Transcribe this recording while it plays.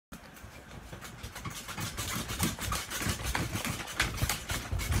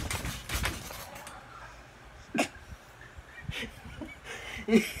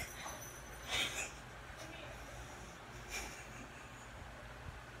Alright.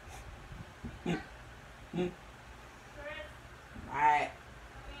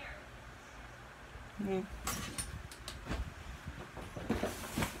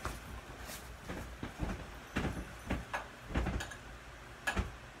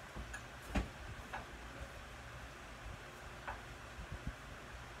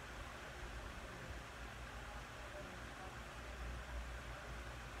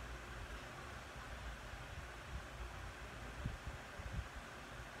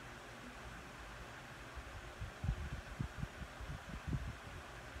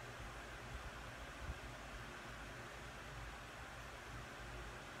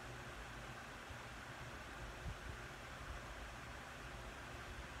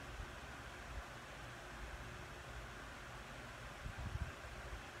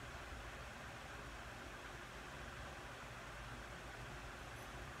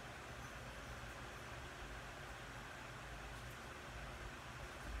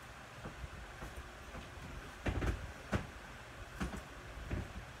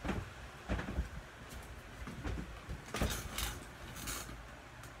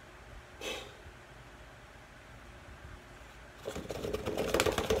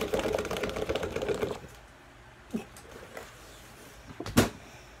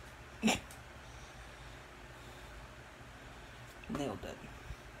 Nailed it.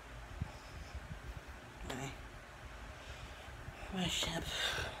 My ship,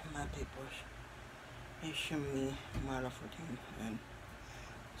 my papers. They show me model 14 and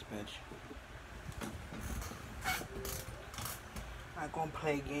this bitch. I'm gonna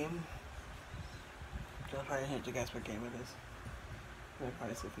play a game. Just try to hint to guess what game it is. You'll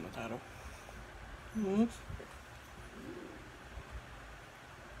probably see from the title. Jeez.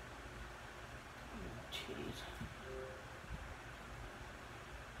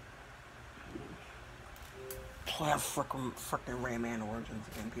 Play frickin' Rayman Origins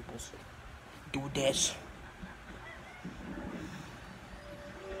again, peoples. Do this.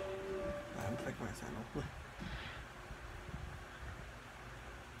 I'm clicking my channel.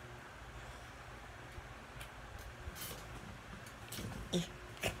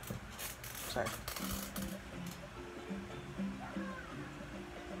 Sorry.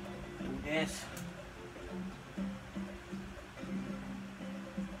 Do this.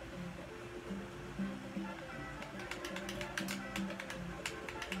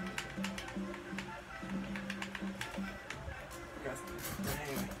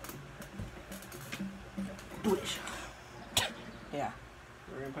 Anyway. Do this. Yeah,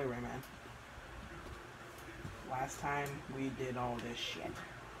 we're gonna play Rayman. Last time we did all this shit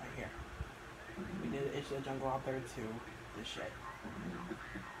right here. We did Itch the Jungle out there too. This shit.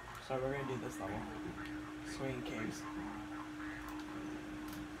 So we're gonna do this level. Swinging Caves.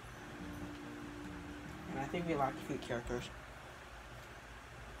 And I think we locked a few characters.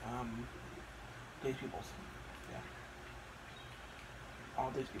 These peoples. Yeah. All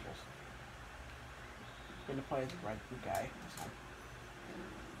these peoples. We're gonna play as the red guy this time.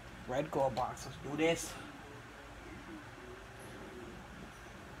 Red Globox, let's do this.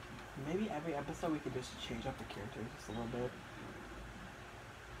 Maybe every episode we could just change up the characters just a little bit.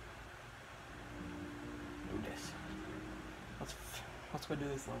 Do this. Let's go do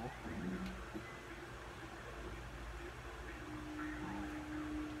this level.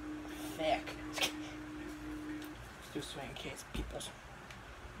 Thick. Let's do swing case, peoples.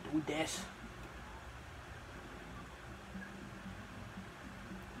 Do this.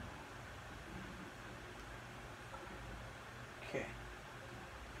 Okay.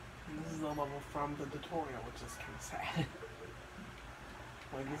 And this is the level from the tutorial, which is kind of sad.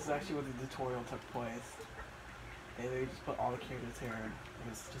 Like, this is actually where the tutorial took place. They just put all the characters here, and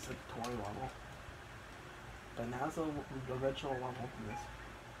it's just a tutorial level. But now it's the original level for this.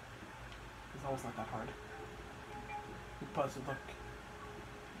 It's almost not that hard. Plus, look,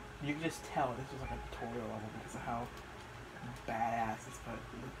 you can just tell this was like a tutorial level because of how badass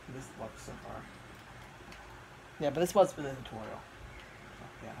this looks so far. Yeah, but this was for the tutorial. So,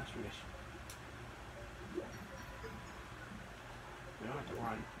 yeah, that's Swedish. We don't have to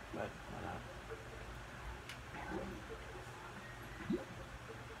run, but why not?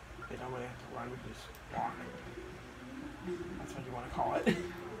 We don't really have to run, we can just walk. That's what you want to call it.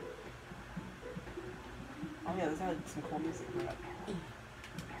 Oh yeah, this had some cool music for that.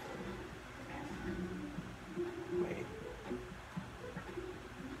 Wait.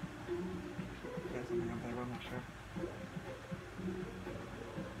 There's something up there, but I'm not sure.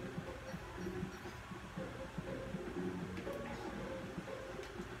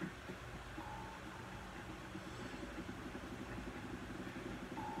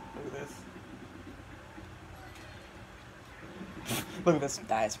 Look at this,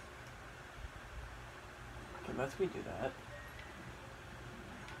 dies. Okay, let's redo that.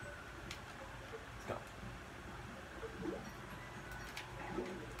 Let's go.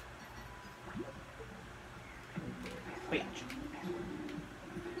 Wait.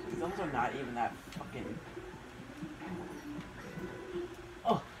 These levels are not even that fucking...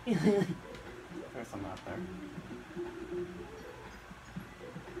 Oh! There's someone up there.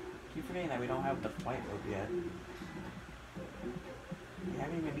 Keep forgetting that we don't have the flight mode yet. We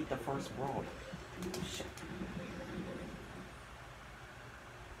haven't even beat the first world. Oh, shit.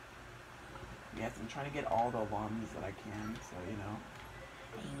 Yes, I'm trying to get all the ones that I can, so you know.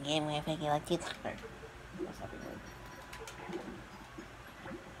 Game where I think you like it. Hey, that's not good.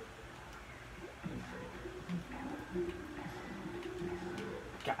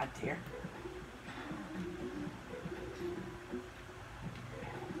 God dear.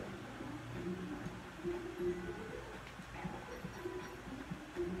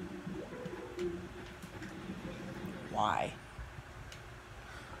 Why?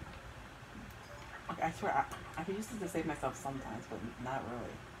 Okay, I swear, I can use this to save myself sometimes, but not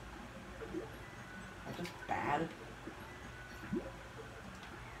really. I'm just bad.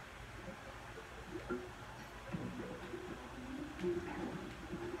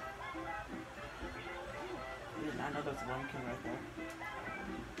 I did not know there's one king right there.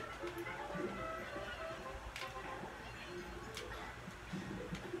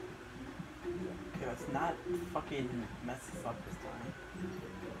 Okay, let's not fucking mess this up this time.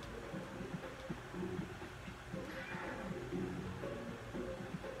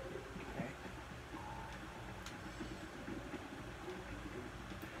 Okay.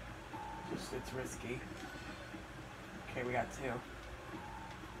 Just, it's risky. Okay, we got two.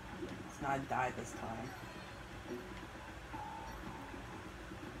 Let's not die this time.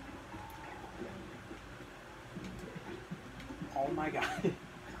 Oh my god.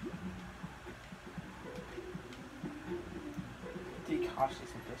 Be cautious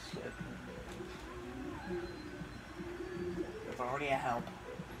with this shit. There's already a help.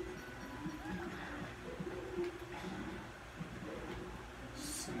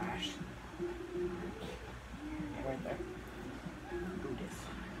 Smash. Yeah, right there. Do this.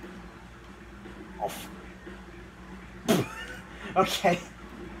 Oh. Okay.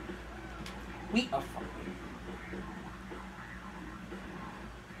 We are fucking.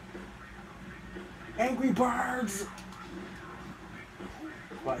 Angry Birds!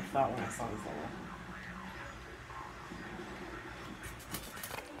 What I thought when I saw this level.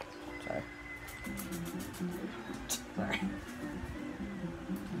 Sorry. Sorry.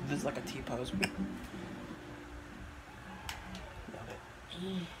 This is like a T-pose. Nailed it.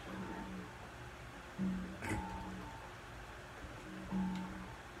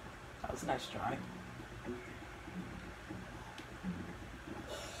 That was a nice try.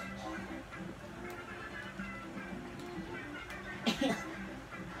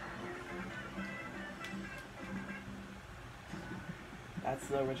 That's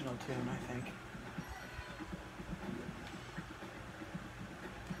the original tune, I think.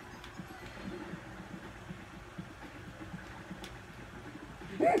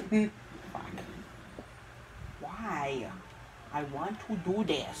 Fuck. Why? I want to do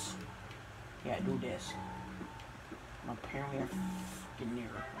this. Yeah, do this. I'm apparently a fucking near.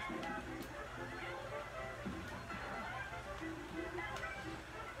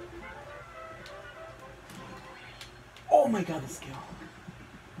 Oh my god, the skill.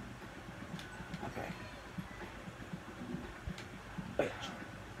 Okay. Wait.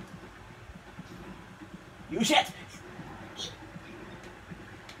 You shit!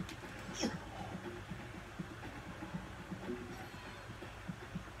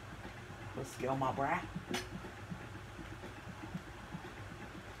 The skill, my brat.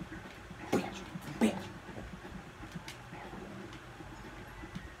 Bitch. Bitch.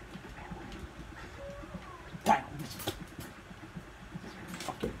 Down.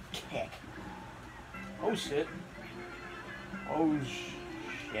 Fucking kick. Oh shit. Oh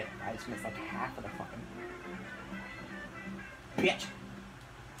shit. I just missed like half of the fucking... Bitch!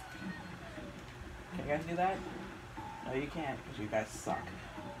 Can you guys do that? No, you can't, because you guys suck.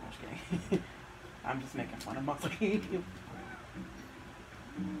 I'm just kidding. I'm just making fun of Monkey.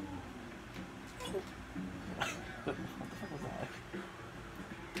 What the fuck was that?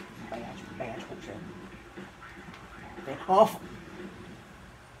 Badge, oh shit. They off!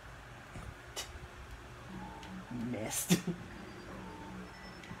 Missed.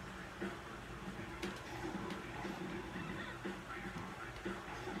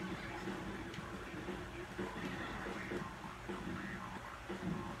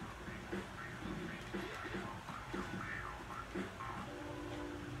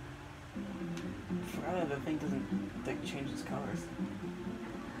 forgot that the thing doesn't like change its colors.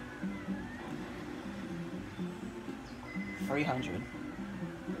 300.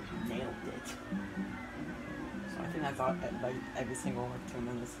 Nailed it. So I think that's all, like every single like 2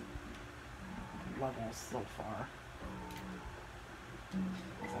 minutes level so far.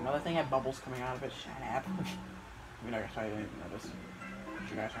 There's another thing had bubbles coming out of it. Shut up. I mean, I guess I didn't notice.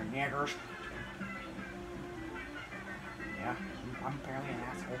 You guys are niggers. Yeah, I'm apparently an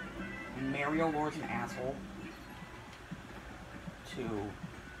asshole. Mario Lord's an asshole to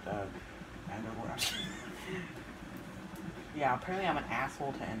the Enderlord. Yeah, apparently I'm an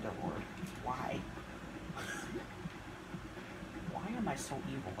asshole to Enderlord. Why? Why am I so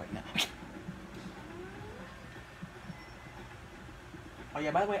evil right now? Oh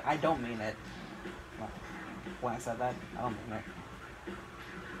yeah, by the way, I don't mean it. Well, when I said that, I don't mean it.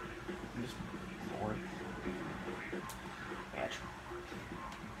 I'm just bored.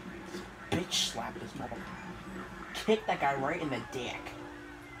 Bitch slap this mother. Kick that guy right in the dick.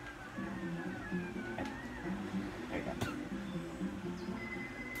 There you go.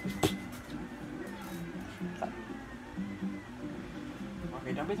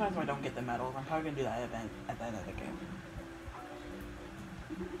 Okay, don't be surprised if I don't get the medals. I'm probably gonna do that event at the end of the game.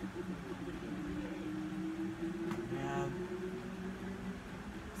 Yeah.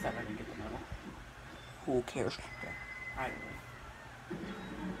 Except I didn't get the medal. Who cares? I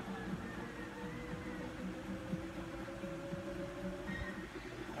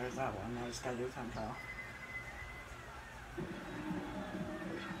There's that one. I just gotta do time trial.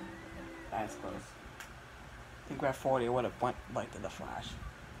 That's close. I think we're at 40. Would have went like to the Flash.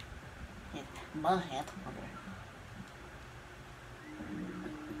 Okay.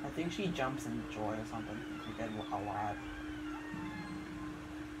 I think she jumps in joy or something. You get a lot.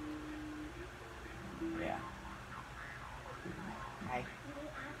 Yeah. Hi.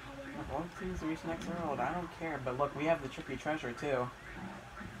 Well, seems to reach next world. I don't care, but look, we have the trippy treasure too.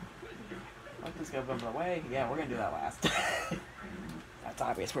 Look, this guy bump away. Yeah, we're gonna do that last. That's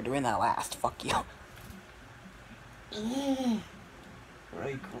obvious. We're doing that last. Fuck you.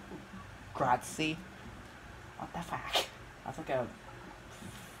 Really cool. Grazie. What the fuck? That's like a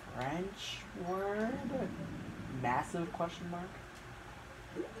French word? Massive question mark?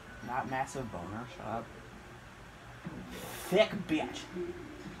 Not massive boner. Shut up. Thick bitch.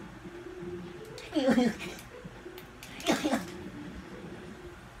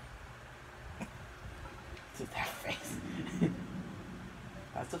 What's that face?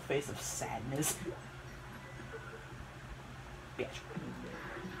 That's a face of sadness. Bitch.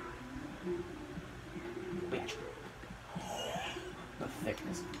 Bitch. The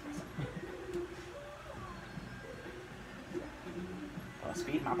thickness.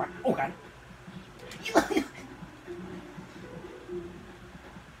 Speed, my part. Oh god.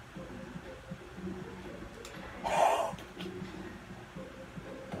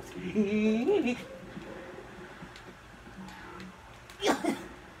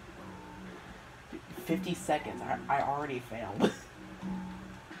 $50 seconds. I already failed.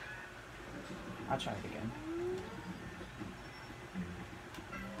 I'll try it again.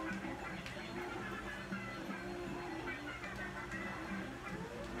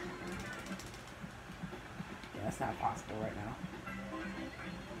 Yeah, that's not possible right now.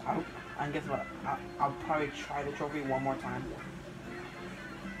 I guess what? I'll probably try the trophy one more time.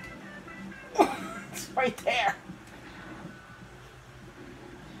 It's right there.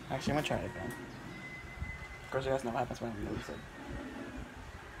 Actually, I'm gonna try it again. Of course, you guys know what happens when I lose it.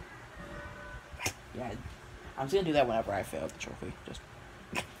 Yeah. I'm just gonna do that whenever I fail the trophy. Just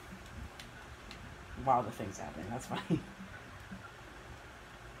While the thing's happening. That's funny.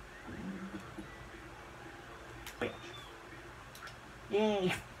 Bitch.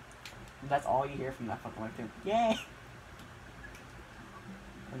 Yay. That's all you hear from that fucking like thing. Yay.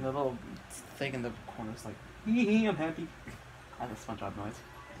 And the little thing in the corner is like, hee I'm happy. That's a SpongeBob noise.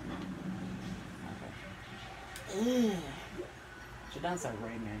 Okay. Should dance that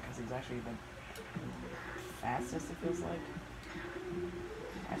Rayman because he's actually the fastest, it feels like.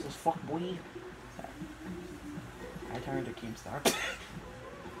 Fast as fuck, boy. Sorry. I turned to Keemstar.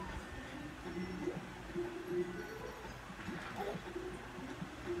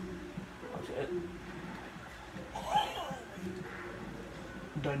 Oh shit.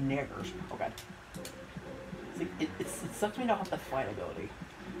 The niggers. Oh god. See, it sucks me to have the flight ability.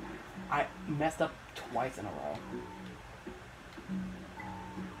 I messed up twice in a row.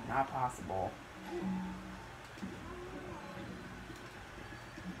 Not possible.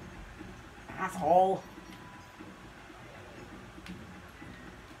 Asshole!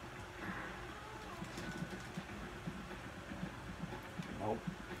 Nope.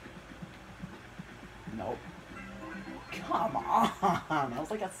 Nope. Come on! I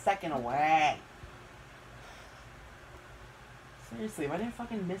was like a second away. Seriously, if I didn't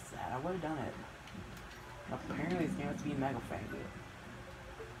fucking miss that, I would have done it. Apparently this game has to be mega fancy.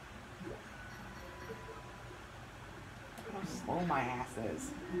 Look how slow my ass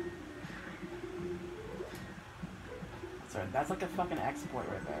is. Sorry, that's like a fucking exploit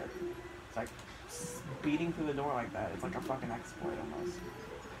right there. It's like speeding through the door like that. It's like a fucking exploit almost.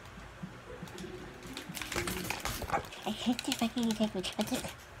 I hate the fucking take me.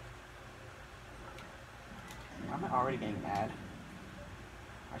 I'm already getting mad.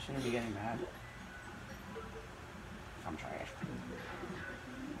 I shouldn't be getting mad. I'm trash.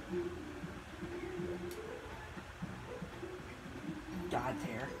 God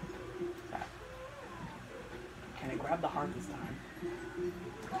tier. Stop. Can I grab the heart this time?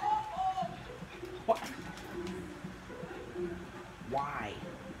 What? Why?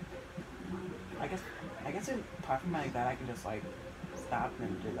 I guess in a platform like that I can just like stop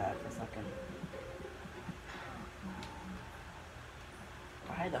and do that for a second.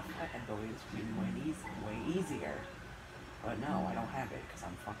 Why the fuck I thought it was way easier. But no, I don't have it because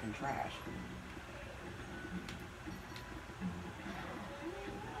I'm fucking trash.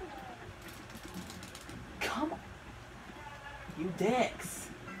 Come on. You dicks.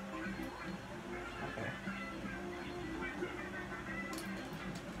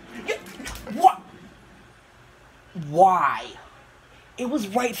 Okay. What? Why? It was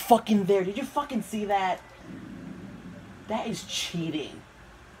right fucking there. Did you fucking see that? That is cheating.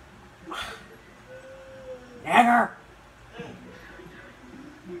 Nagger!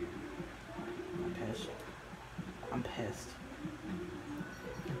 I'm pissed. I'm pissed.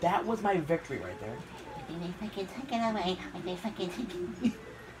 That was my victory right there. They fucking took it away. They fucking took it.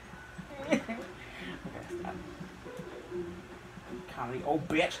 Okay, stop. Comedy. Oh,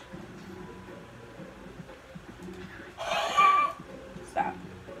 bitch! Stop.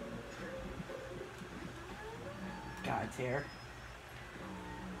 God tier.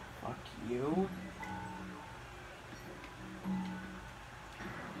 Fuck you.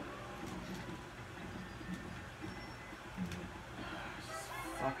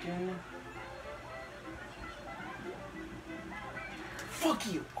 Fucking. Fuck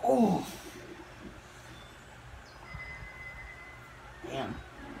you. Oh. Damn.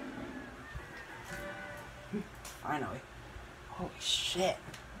 Finally. Holy shit.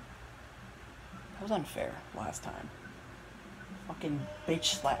 That was unfair last time. Fucking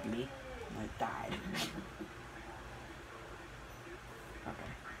bitch slapped me and I died.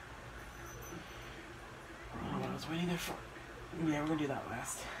 Okay. Oh, what I was waiting there for. Yeah, we're gonna do that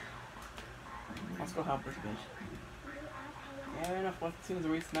last. Let's go help this bitch. Yeah, enough Webtoons to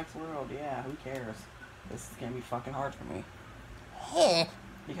reach the next world. Yeah, who cares? This is gonna be fucking hard for me.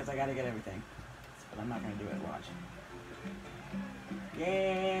 Because I gotta get everything. But I'm not gonna do it, watch.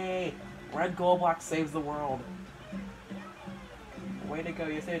 Yay! Red Globox saves the world. Way to go,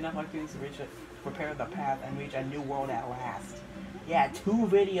 you saved enough Webtoons to reach it. Prepare the path and reach a new world at last. Yeah, 2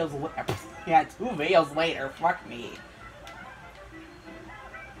 videos yeah, 2 videos later, fuck me.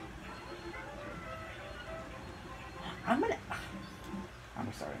 I'm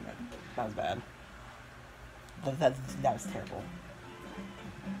restarting it. That was bad. That was terrible.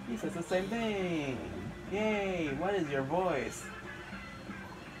 He says the same thing. Yay! What is your voice?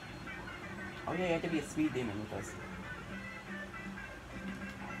 Oh yeah, you have to be a speed demon with us.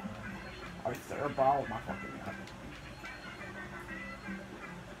 Our third ball, my fucking god.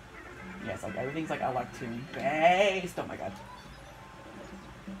 Yes, like everything's like Electoon based. Oh my god.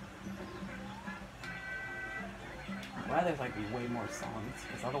 Why there's like way more songs?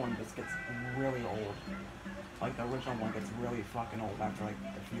 This other one just gets really old. Like the original one gets really fucking old after like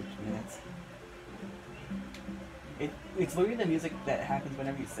a few minutes. It's literally the music that happens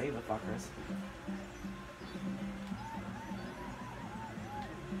whenever you save the fuckers.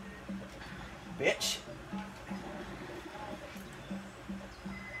 Bitch!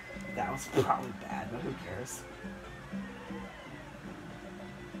 That was probably bad, but who cares?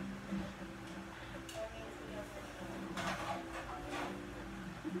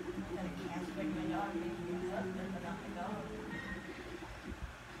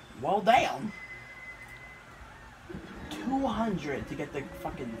 Well, damn! 200 to get the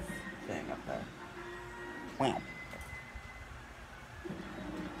fucking thing up there. Wow.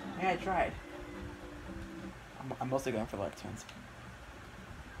 Yeah, I tried. I'm mostly going for Electoons.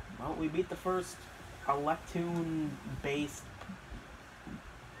 Well, we beat the first Electoon-based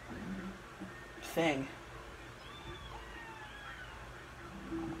thing.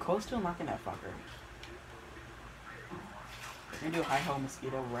 I'm close to unlocking that fucker. We're gonna do Hi-Ho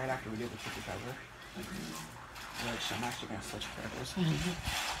Mosquito right after we do the Chicken Treasure. Which I'm actually gonna switch characters.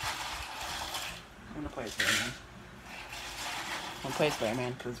 I'm gonna play as Rayman. I'm gonna play as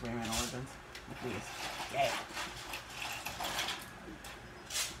Rayman because Rayman Origins. Please. Yeah.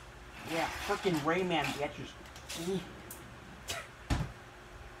 Yeah, frickin' Rayman, bitches.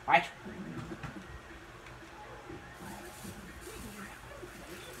 Right?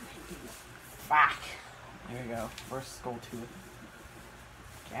 Fuck. There we go. First skull tooth.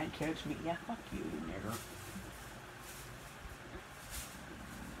 Can't catch me. Yeah, fuck you, nigger.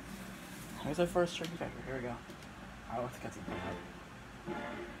 Here's our first tricky factor. Here we go. I don't have to get something out.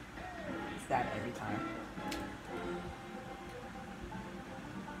 It's that every time.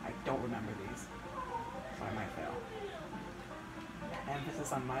 I don't remember these, so I might fail.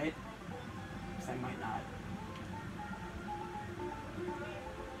 Emphasis on might, because I might not.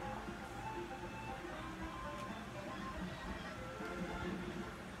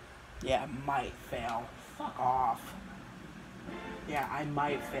 Yeah, might fail. Fuck off. Yeah, I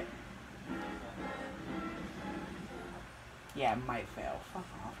might fail. Yeah, might fail. Fuck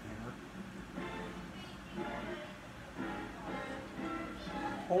off, nigga.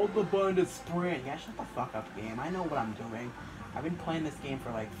 Hold the button to sprint. Yeah, shut the fuck up, game. I know what I'm doing. I've been playing this game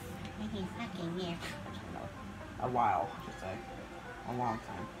for like fucking years. a while, I should say. A long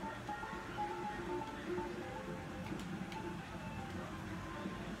time.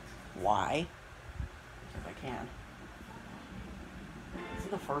 Why? Because I can. This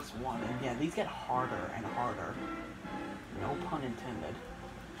is the first one, and yeah, these get harder and harder. No pun intended.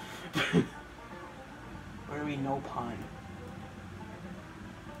 What do we mean, no pun?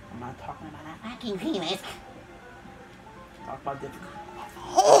 I'm not talking about that. Fucking penis. Talk about difficult.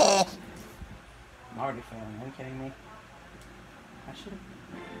 I'm already failing. Are you kidding me? I should have.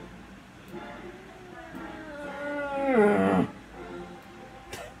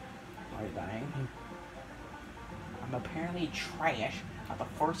 Are you dying? I'm apparently trash at the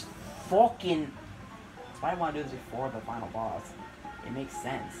first fucking. That's why I want to do this before the final boss. It makes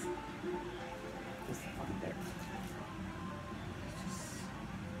sense. Just fucking there.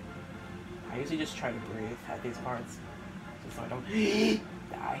 I usually just try to breathe at these parts, just so I don't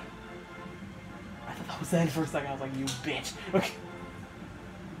die. I thought that was the end for a second. I was like, you bitch. Okay.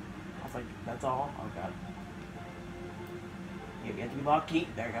 I was like, that's all? Oh god. You have to be lucky.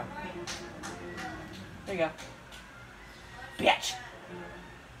 There you go. There you go. Bitch!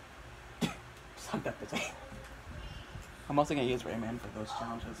 Suck that bitch. I'm also gonna use Rayman for those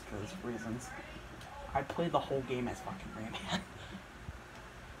challenges for those reasons. I played the whole game as fucking Rayman.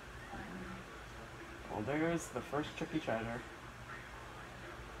 Well, there's the first tricky treasure.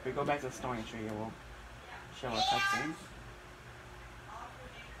 If we go back to the stony tree, it will show our cutscene.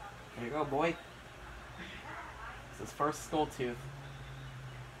 There you go, boy. This is first skull tooth.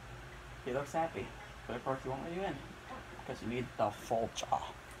 He looks happy, but of course he won't let you in because you need the full jaw.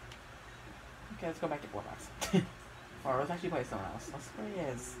 Okay, let's go back to Globox. Or let's actually play someone else. Let's see where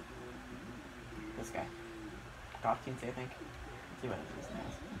he is. This guy. God Teensy, I think. Let's see what his name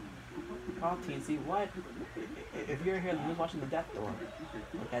is. God Teensy, what? If you're here, then who's watching the death door?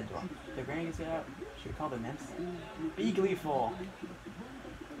 Or dead door? The grannies get out. Should we call the nymphs? Be gleeful!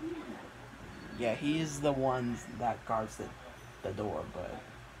 Yeah, he's the one that guards the door, but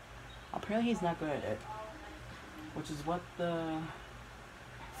apparently he's not good at it. Which is what the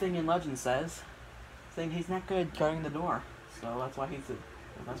thing in Legend says. Saying he's not good guarding the door. So that's why he's here.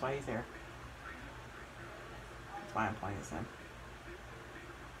 That's why I'm playing as him.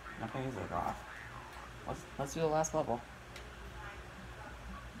 I'm playing as a goth. Let's do the last level.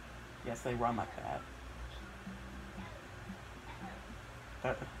 Yes, they run like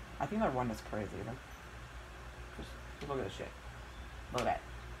that. I think that run is crazy. Just look at this shit. Look at that.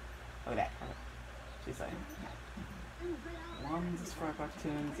 Look at that. She's saying. One's for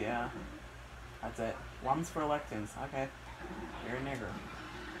cartoons, yeah. That's it. One's for electons. Okay. You're a nigger.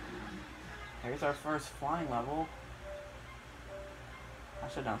 Here's our first flying level. I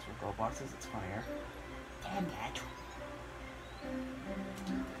should announce with Globoxes, it's funnier. Damn that.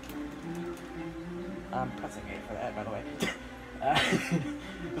 I'm pressing A for that, by the way.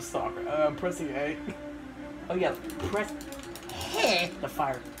 The stalker. I'm pressing A. Oh yeah, press the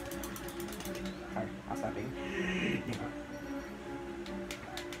fire. Alright, I'll stop being.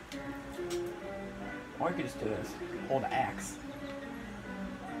 Or you could just do this. Hold the axe.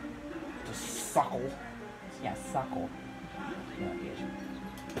 Just suckle. Yeah, suckle. Yeah, bitch.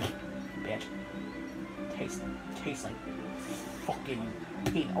 Bitch. Taste like fucking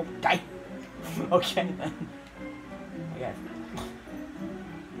peanut. Oh, die! Okay then. Okay.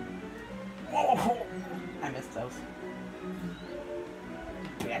 Whoa! I missed those.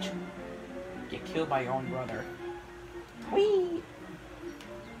 Bitch. get killed by your own brother. Whee!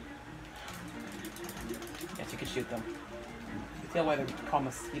 Yes, you can shoot them. You can tell why they're called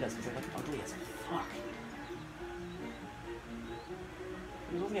mosquitoes, because they look ugly as fuck.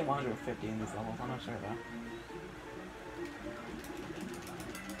 You're supposed to get 150 in these levels, I'm not sure though.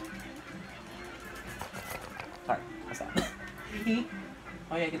 Sorry, what's that?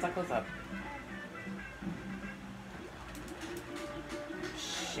 Oh yeah, get that close up.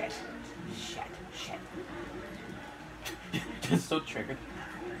 Shit. Just so triggered.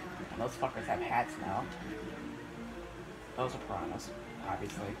 And those fuckers have hats now. Those are piranhas,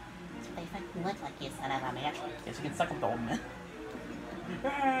 obviously. They fucking look like you, son of a bitch. Yes, you can suck up the old man.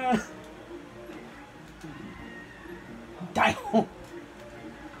 Die! Or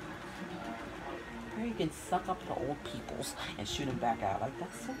you can suck up the old peoples and shoot them back out. Like,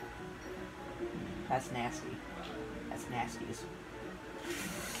 that's so... That's nasty. That's nasties.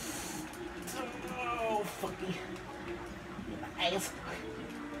 Oh, fucky. Nice.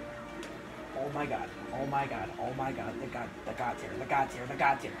 Oh my god. Oh my god. Oh my god. The god's here. The god's here. The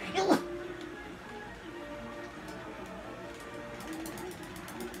god's here.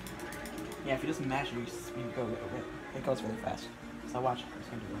 Yeah, if you just mash it, you go. It goes really fast. So watch. I'm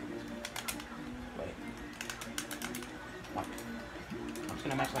just gonna do it. Wait. What? I'm just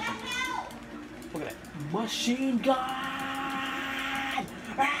gonna mash like this. Look at it. Machine gun!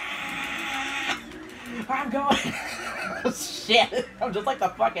 Ah! I'm going. Shit! I'm just like the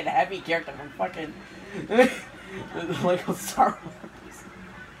fucking heavy character from fucking like Star Wars.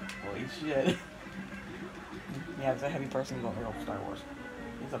 Holy shit! Yeah, it's a heavy person who's over Star Wars.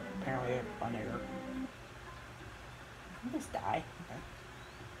 He's apparently a nigger. Can you just die? Okay.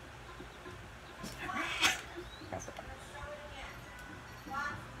 That's it.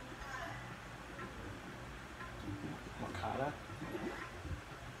 Wakata.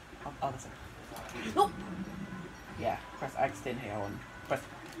 Oh, that's it. Nope. Yeah, press X to inhale and press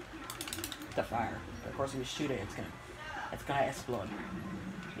the fire. But of course, when you shoot it, it's gonna explode.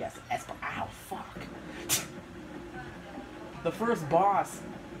 Yes, explode. Ow, fuck. The first boss,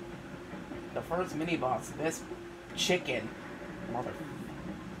 the first mini boss, this chicken mother.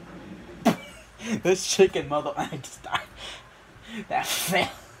 This chicken mother. I just died. That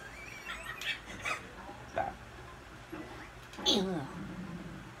fail. That. Ew.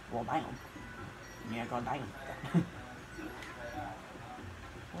 Roll down. Yeah, go down.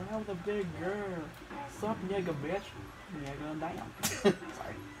 Well, the big girl. Sup, nigga, bitch. Yeah, go down.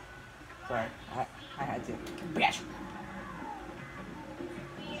 Sorry. I had to. Bitch.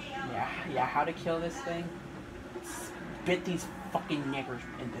 Yeah, how to kill this thing? Spit these fucking niggers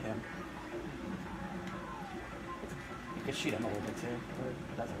into him. You can shoot him a little bit too, but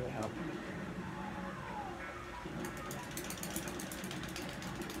it doesn't really help.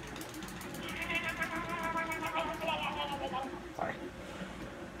 Sorry.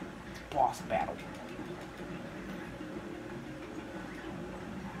 Boss battle.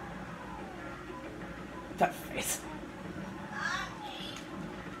 That face.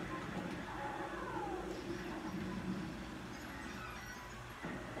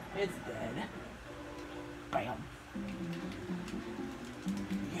 It's dead. Bam.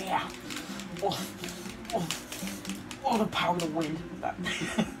 Yeah. Oh, the power of the wind. That.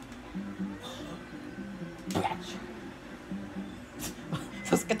 Bitch.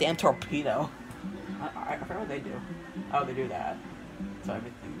 Just a damn torpedo. I forgot what they do. Oh, they do that. So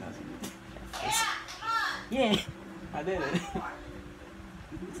everything does it. Yeah, I did it.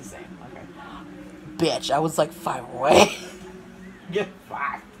 It's the same. Okay. Bitch, I was like 5 away. Get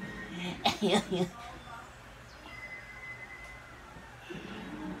fucked. Yeah,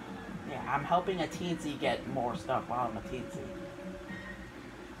 I'm helping a teensy get more stuff while I'm a teensy.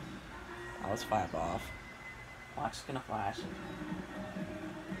 I was 5 off. Watch, it's gonna flash.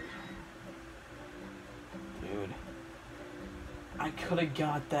 Dude. I could have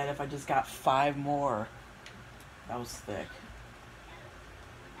got that if I just got 5 more. That was thick.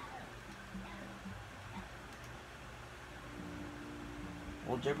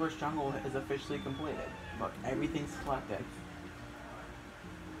 Well, Gibberish Jungle is officially completed, but everything's collected.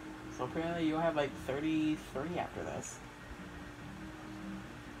 So apparently you'll have like 33 after this.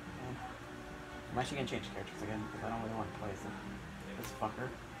 And I'm actually gonna change characters again because I don't really want to play this fucker.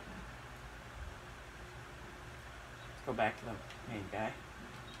 Let's go back to the main guy.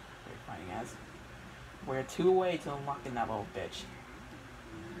 What you're fighting as. We're 2 away to unlocking that little bitch.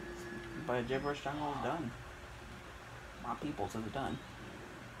 But Gibberish Jungle is done. My peoples is done.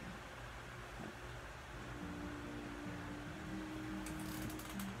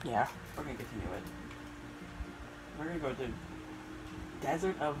 Yeah, we're gonna continue it. We're gonna go to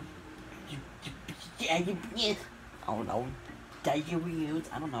Desert of Yes. I don't know.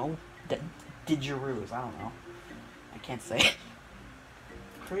 Didgeroos. I don't know. Didgeroos. I don't know. I can't say.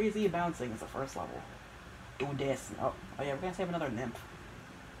 Crazy bouncing is the first level. Do this. Oh yeah, we're gonna save another nymph.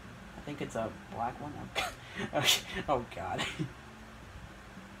 I think it's a black one. Oh god.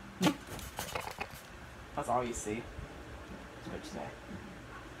 That's all you see. That's what you say.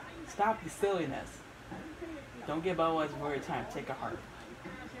 Stop the silliness. Don't give otherwise for your time. Take a heart.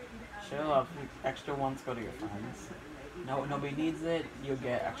 Show love. Extra ones go to your friends. No, nobody needs it. You'll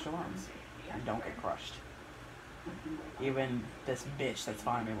get extra ones. And don't get crushed. Even this bitch that's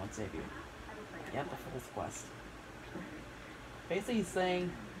following me won't save you. Yep, the fool's quest. Basically, he's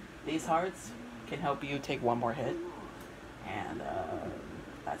saying these hearts can help you take one more hit. And,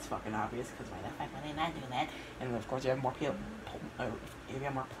 that's fucking obvious, because why the fuck would they not do that? And of course, you have more people. If you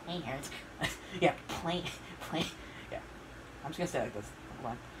have more players. Yeah, play. Yeah. I'm just gonna say it like this.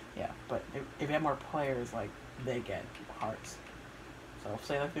 Hold on. Yeah, but if you have more players, like, they get hearts. So,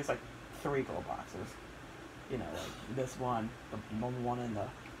 say, like, there's, like, 3 Globoxes. You know, like, this one, the normal one, and the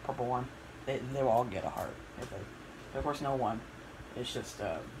purple one. They will all get a heart. But of course, no one. It's just,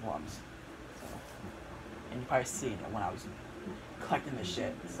 ones. So, and you probably seen it when I was collecting this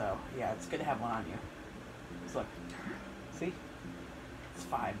shit. So, yeah, it's good to have one on you. So, look. See? It's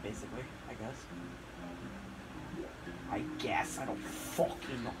 5, basically, I guess. I don't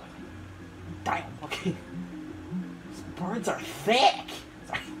fucking know. Damn, okay. These birds are thick!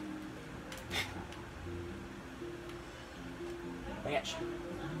 Sorry. Bitch.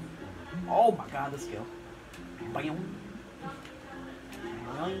 Oh my god, the skill. Bam.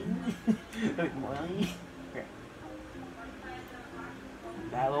 Okay.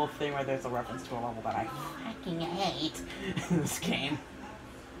 That little thing right there is a reference to a level that I Fucking hate. in this game.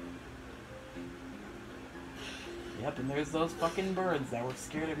 Yep, and there's those fucking birds that were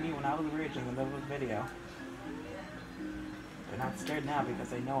scared of me when I was raging in the middle of the video. They're not scared now because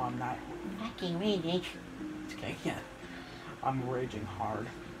they know I'm not. Fucking raging. Okay, yeah. I'm raging hard.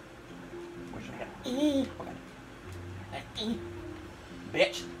 Where should I get? Okay.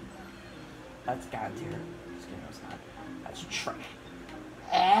 Bitch! That's God tier. Just kidding, it's not. That's trash.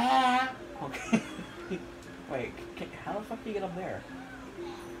 Okay. Wait, how the fuck do you get up there?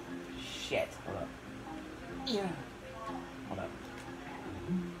 Shit. Hold up. Yeah. Hold up.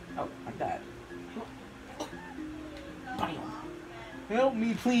 Oh, like that. Bam. Help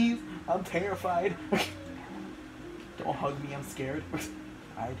me, please. I'm terrified. Don't hug me, I'm scared.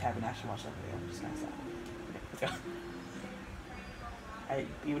 I haven't actually watched that video. I'm just gonna stop. Okay, let's go.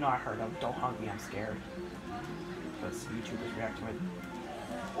 Even though I heard of don't hug me, I'm scared. Because YouTubers react to it.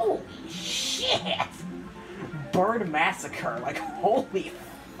 Holy shit! Bird massacre, like holy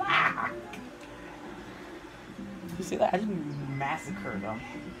fuck! You see that? I just massacred them.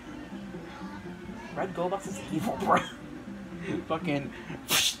 Red Globox is evil, bro. Fucking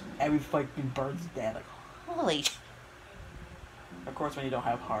every fucking bird's dead. Like holy. Of course, when you don't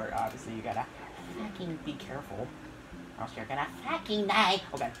have heart, obviously you gotta fucking be careful, or else you're gonna fucking die.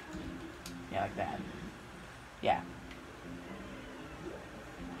 Okay. Yeah, like that. Yeah.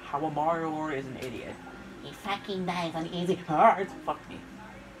 How a Mario Lord is an idiot. He fucking dies on easy. Alright, fuck me.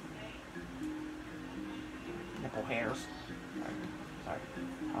 Nipple hairs. Sorry.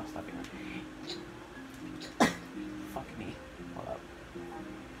 I'll stop you. Fuck me. Hold up.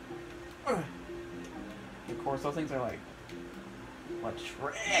 Of course, those things are like, what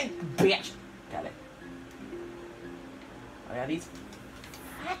trick, bitch? Got it. Oh yeah, these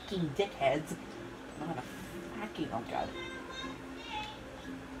fucking dickheads. I'm gonna fucking, oh god.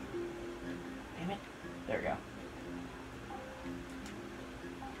 Damn it. There we go.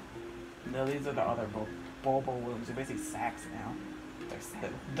 No, these are the other bulbo wounds. They're basically sacks now.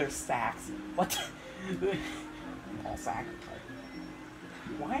 They're sacks. What? All sack.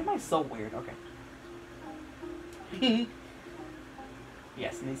 Why am I so weird? Okay.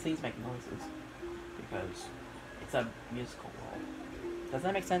 Yes, and these things make noises because it's a musical world. Does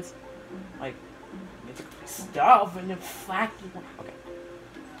that make sense? Like, musical stuff and then fucking. Okay.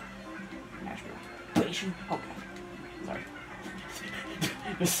 Masturbation. Okay. Sorry.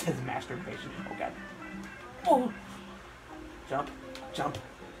 This says masturbation. Oh god. Oh. Jump. Jump.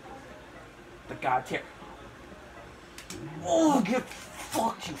 The god tier. Oh, get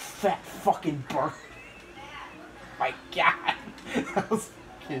fucked, you fat fucking bird. My god. That was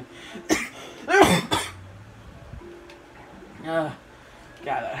fucking. God,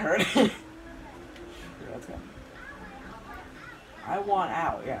 that hurt. Here, let's go. I want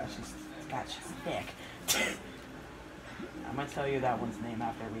out. Yeah, she's thick. I'm gonna tell you that one's name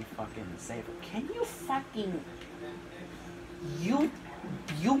after we fucking save her. Can you fucking. You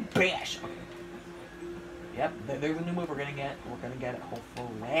You bash. Okay. Yep, there's a new move we're gonna get. We're gonna get it,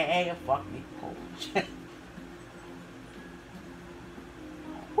 hopefully. Fuck me. Holy shit.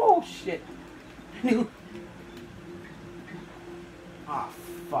 Oh shit. Ah,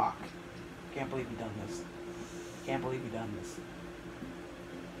 fuck. Can't believe we done this. Can't believe we done this.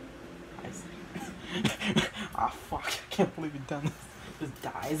 Ah, fuck. Can't believe we done this. Just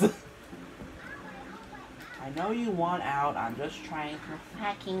dies. I know you want out. I'm just trying to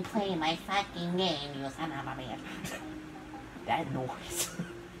Fucking play my fucking game, you son of a bitch. that noise.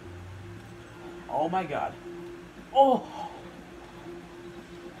 Oh my god. Oh!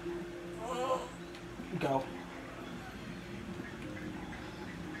 Go.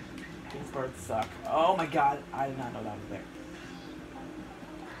 These birds suck. Oh my god. I did not know that was there.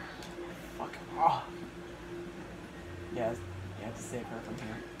 Fuck. Oh. Yes. You have to save her from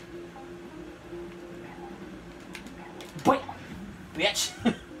here. Boy! Bitch!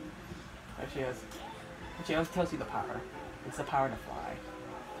 There she is. She always tells you the power. It's the power to fly.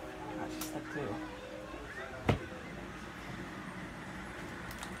 God, she's stuck too.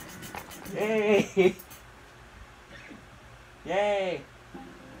 Yay! Yay!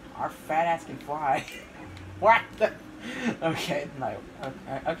 Our fat ass can fly. What? Okay, no.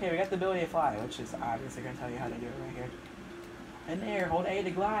 Okay, we got the ability to fly, which is obviously going to tell you how to do it right here. In there, hold A to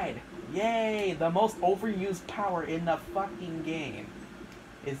glide. Yay! The most overused power in the fucking game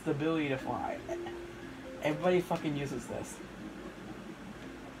is the ability to fly. Everybody fucking uses this.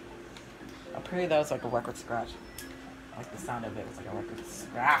 Apparently that was like a record scratch. Like the sound of it was like a record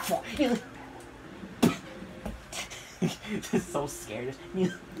scratch. Just so scared.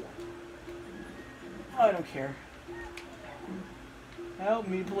 I don't care. Help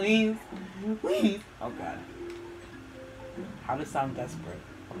me, please. Please. Oh god. How to sound desperate.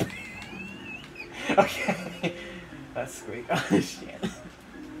 Okay. That's squeak. Oh shit.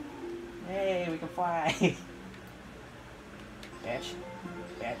 Hey, we can fly. Bitch.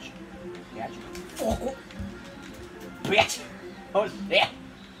 Bitch. Bitch. Oh. Bitch. Oh shit.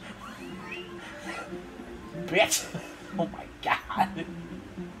 Bitch. Oh my god.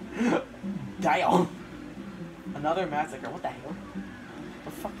 Dial. Another massacre. What the hell?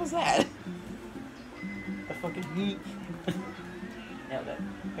 The fuck was that? The fucking meat. Nailed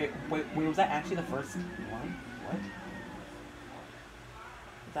it. Wait, was that actually the first one? What?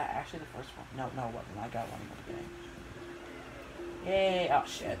 Was that actually the first one? No, it wasn't. I got one in the beginning. Yay! Oh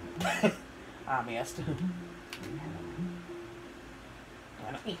shit. I missed.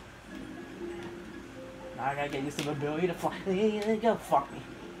 Now I gotta get used to the ability to fly. Go fuck me.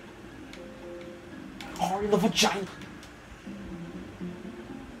 Hard in the vagina.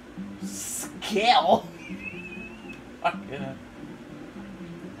 Scale. Fuck yeah.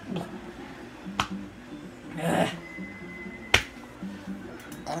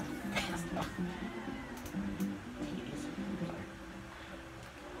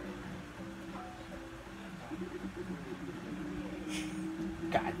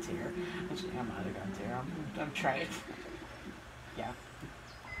 God tier. I'm out of God tier. I'm trying. Yeah.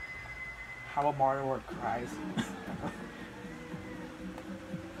 How a Mario Word cries.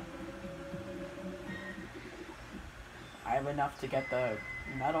 I have enough to get the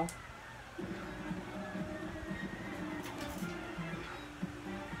medal.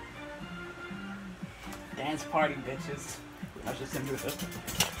 Dance party, bitches. I should send you this.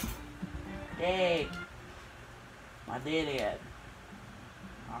 Yay! I did it.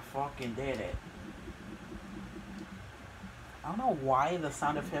 I fucking did it. I don't know why the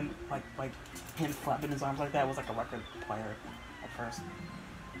sound of him, like him flapping his arms like that was like a record player at first.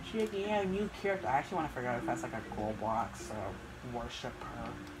 Shit, yeah, new character. I actually want to figure out if that's like a Globox worshiper,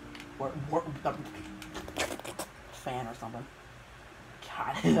 the fan or something.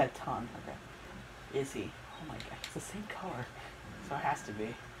 God, that tongue. Okay, is he? Oh my god, it's the same color, so it has to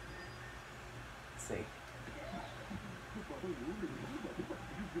be. Let's see.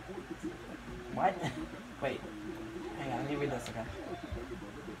 What? Wait. Hang on, let me read this again.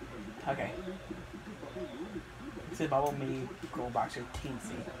 Okay. It said bubble me Globox or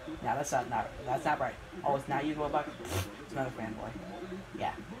teensy. Now that's not right. Oh, it's not you Globox? It's another fanboy.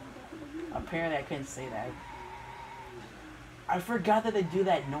 Yeah. Apparently I couldn't say that. I forgot that they do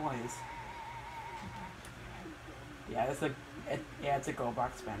that noise. Yeah, it's a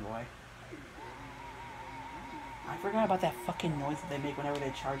Globox fanboy. I forgot about that fucking noise that they make whenever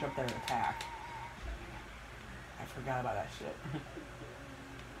they charge up their attack. I forgot about that shit.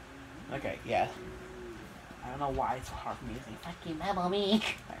 Okay, yeah. I don't know why it's so hard for me to say Fucking bubble me.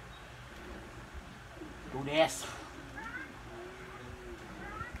 do this.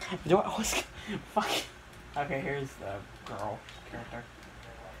 Do I always fuck? Okay, here's the girl character.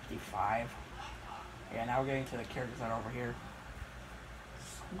 55. Yeah, now we're getting to the characters that are over here.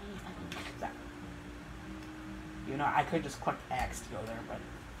 So many fucking That. You know, I could just click X to go there, but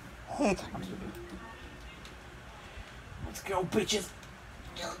I'm stupid. Let's go, bitches!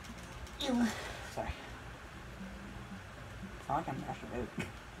 Ew. Sorry. It's not like I'm masturbating.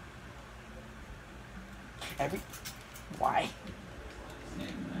 Why?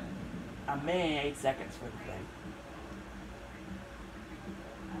 A minute and 8 seconds for the thing.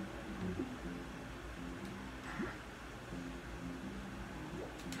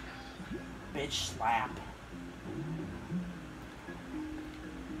 Bitch slap.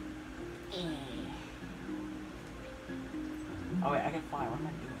 Oh wait, I can fly. What am I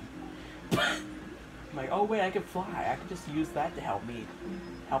doing? I'm like, oh wait, I can fly. I can just use that to help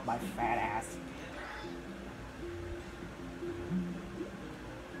my fat ass.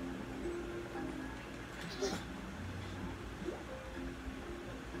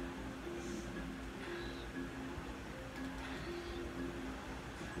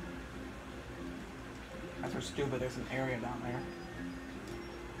 That's for stupid. There's an area down there.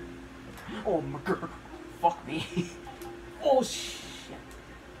 Oh my god. Fuck me. Oh shit.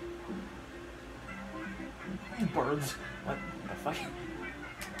 Birds. What the fuck?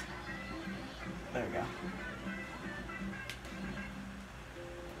 There we go.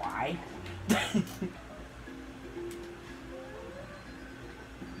 Why?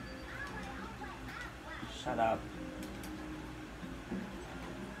 Shut up.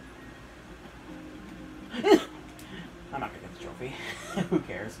 I'm not gonna get the trophy. Who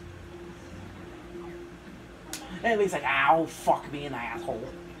cares? At least like, ow, fuck me in the asshole.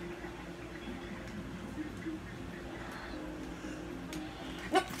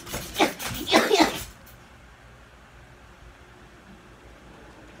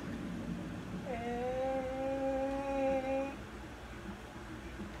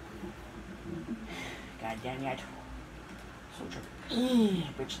 God damn it. So tricky.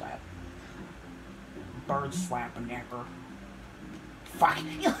 Bitch slap. Bird slap and napper. Fuck.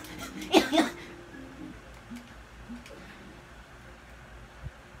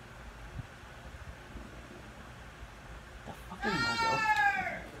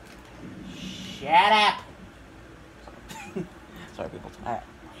 Shut up! Sorry, people. I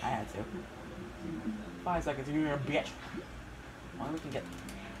had to. 5 seconds, and you're a bitch. Why we can get...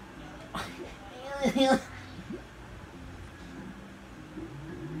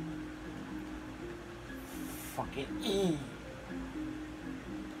 Fucking...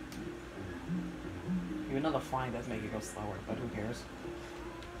 Even though the flying does make it go slower, but who cares?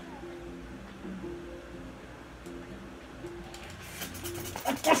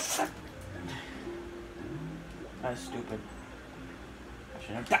 That is stupid. I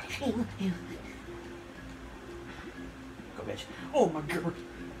shouldn't have died. Go, bitch. Oh my god.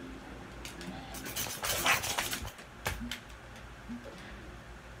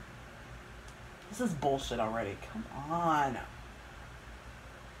 This is bullshit already. Come on.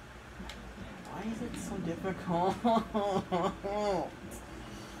 Why is it so difficult? I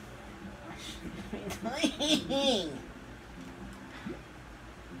shouldn't be dying.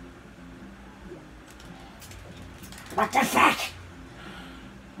 What the fuck?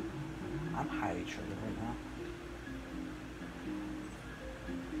 I'm highly triggered right now.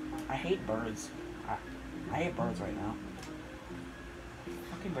 I hate birds. I hate birds right now. They're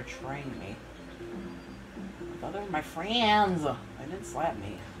fucking betraying me. I thought they were my friends. They didn't slap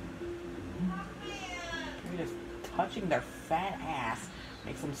me. You're just touching their fat ass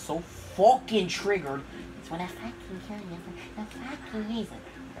makes them so fucking triggered. It's what I fucking kill you for the fucking reason.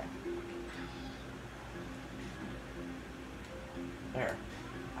 There.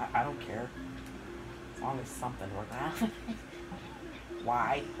 I don't care. As long as something works out.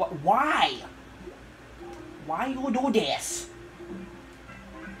 Why? What? Why? Why you do this?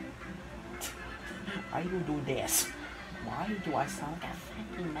 Why you do this? Why do I sound like a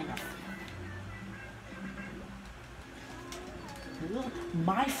fucking motherfucker?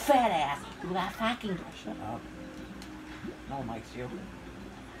 My fat ass. You got fucking... Shut up. No one likes you.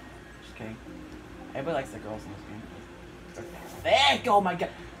 Just kidding. Everybody likes the girls in this game. Thick! Oh my god!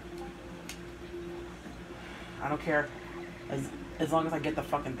 I don't care. As long as I get the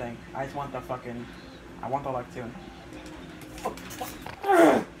fucking thing. I just want the fucking... I want the luck tune.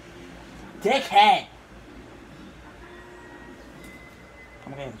 Dickhead!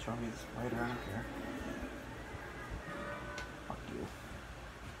 I'm getting the trophies later, I don't care. Fuck you.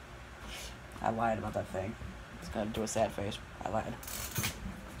 I lied about that thing. It's gonna do a sad face. I lied.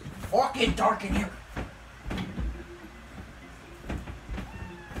 Fucking dark in here!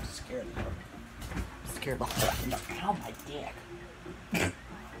 I'm scared of the fucking dark. Ow, my dick.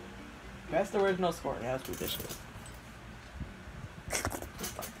 Best original score. Yeah, that's ridiculous.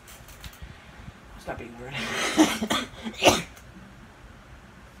 Stop being weird.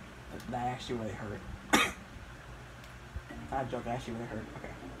 That actually really hurt. Not a joke, that actually really hurt.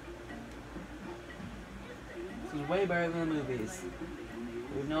 Okay. This is way better than the movies.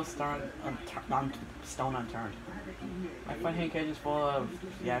 There's no stone unturned. My fun hand cage is full of,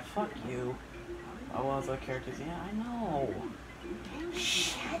 yeah, fuck you. All those other characters, yeah, I know.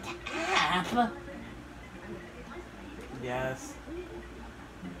 Shut up. Yes.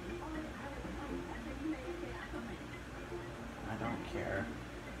 I don't care.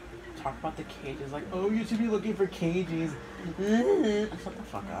 Talk about the cages like, oh, you should be looking for cages. Shut the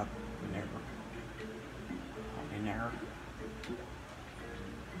fuck up. Never. Okay, never.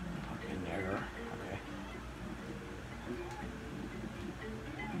 Okay, never. Okay.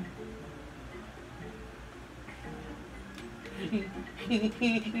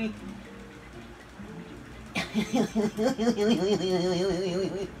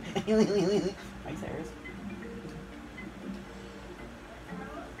 Are you serious?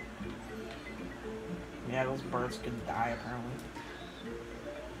 Yeah, those birds could die apparently.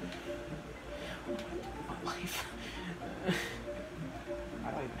 My life.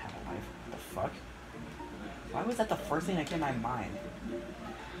 I don't even have a life. What the fuck? Why was that the first thing that came to my mind?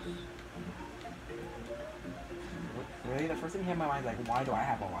 Really? The first thing that came to my mind is like, why do I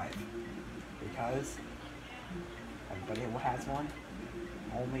have a life? Because everybody who has one,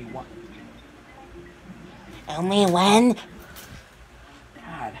 only one. Only one?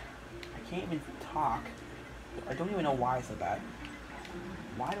 God, I can't even talk. I don't even know why I said that.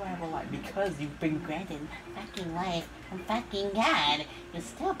 Why do I have a life? Because you've been granted Fucking life from fucking God. You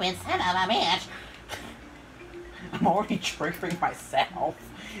stupid son of a bitch. I'm already triggering myself.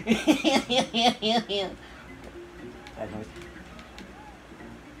 That noise.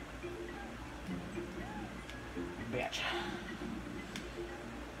 Bitch.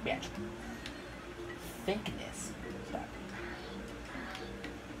 Bitch. Thickness. What's that?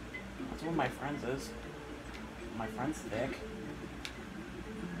 That's what my friends is. My friend's thick.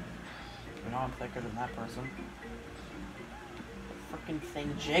 You know I'm thicker than that person. The frickin'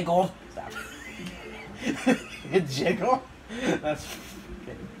 thing jiggled. Stop. It jiggled? That's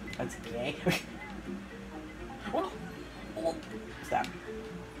gay. Stop.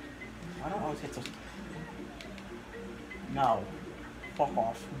 Why don't I always hit those? No. Fuck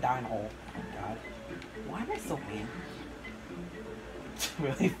off. Die in a hole. Oh god. Why am I so mean?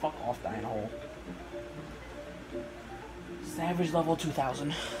 Really? Fuck off, die in a hole. Savage level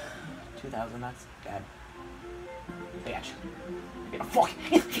 2000. 2000, that's bad. Bitch. Yeah, fuck!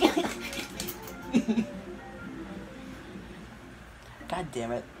 God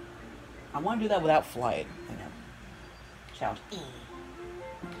damn it. I want to do that without flight. Hang on. Shout.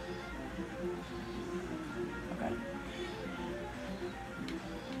 Okay.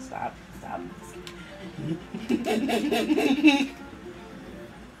 Stop. Stop.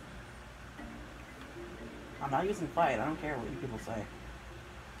 I'm not using flight. I don't care what you people say.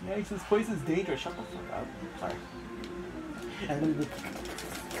 Yeah, this place is dangerous. Shut the fuck up. Sorry. I'm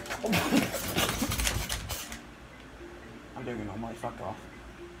doing it normally. Fuck off.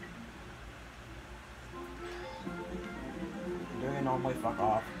 I'm doing it normally. Fuck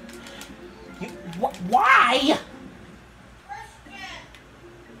off. You, why?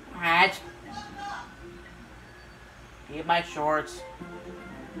 What? Eat my shorts.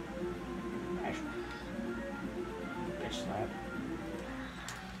 Bitch slap.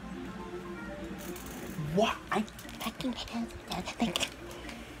 What?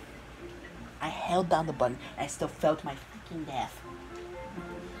 I held down the button and I still fell to my fucking death.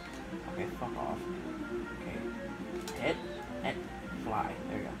 Okay, fuck off. Okay. Hit and fly.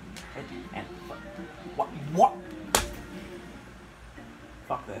 There you go. Hit and fly. What?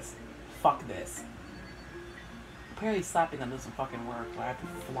 Fuck this. Fuck this. Apparently slapping them doesn't fucking work, so I have to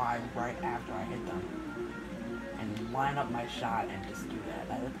fly right after I hit them. And line up my shot and just do that.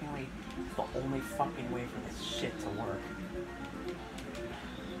 That apparently is the only fucking way for this shit to work.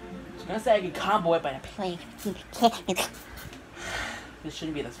 I was gonna say I can combo it, but apparently this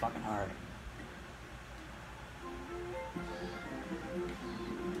shouldn't be this fucking hard.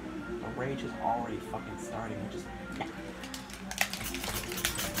 The rage is already fucking starting, which is...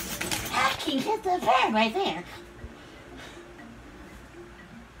 I can hit the fan right there.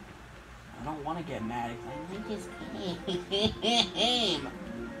 I don't want to get mad. I like this game.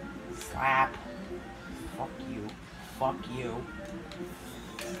 Slap. Fuck you. Fuck you.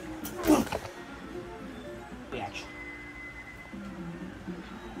 Bitch.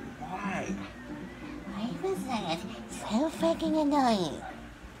 Why? Why was that so fucking annoying?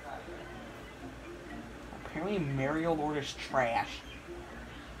 apparently Mario Lord is trash.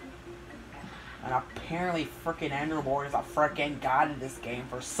 And apparently frickin' Andrew Lord is a frickin' god in this game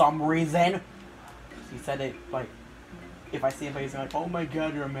for some reason. He said it, like, if I see him, he's like, oh my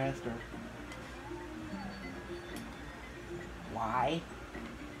god, you're a master. Why?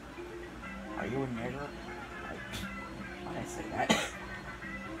 Are you a nigger? Why did I say that?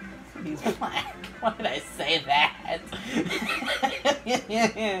 He's black. Why did I say that?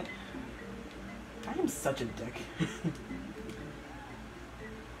 I am such a dick.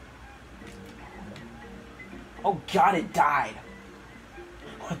 Oh god, it died.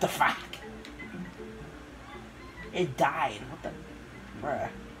 What the fuck? It died. What the? Bruh.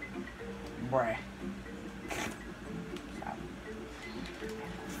 Bruh.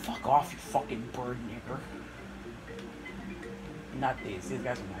 Fuck off, you fucking bird nigger. Not these. These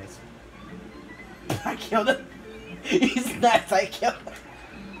guys are nice. I killed him. He's nice. I killed him.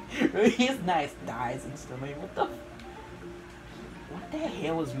 He's nice. Dies instantly. What the? What the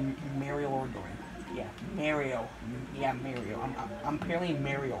hell is Mario Lord doing? Yeah, Mario. Yeah, Mario. I'm apparently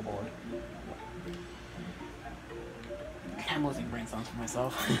Mario Lord. I'm losing brain cells for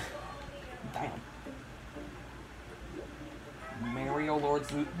myself. Damn. Mario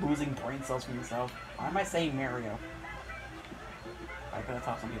Lord's losing brain cells for himself. Why am I saying Mario? I could have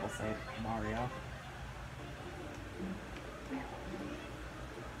thought some people say Mario.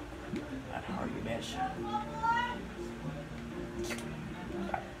 That hurt you, bitch.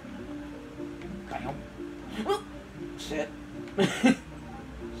 Damn. Shit.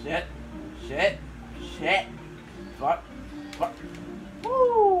 Shit. Shit. Shit. Fuck. Fuck.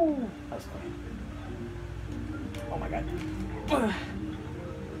 Woo! That was clean. Oh my god.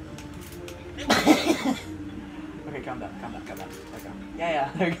 Okay, calm down, calm down, calm down. Okay. Yeah,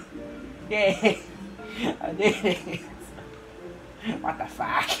 yeah. Yay! I did it! What the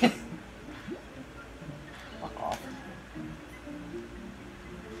fuck? Fuck off.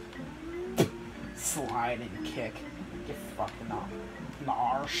 Slide and kick. Get fucked in the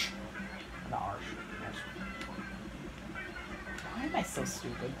arse. In the arse. Why am I so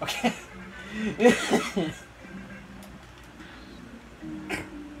stupid? Okay.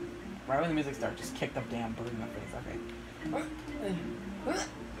 Right when the music starts, just kick the damn bird in the face. Okay.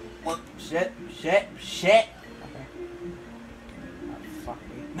 Shit, shit, shit. Okay. Oh, fuck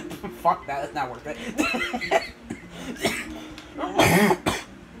me. Fuck that, that's not worth it.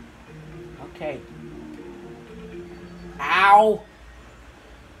 Okay. Ow!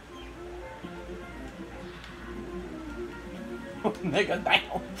 Nigga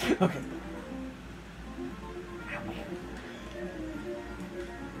down. Okay.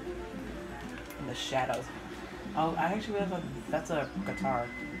 In the shadows. Oh, I actually realized that's a guitar.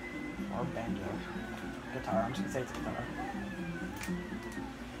 Or banjo. Guitar, I'm just gonna say it's a guitar.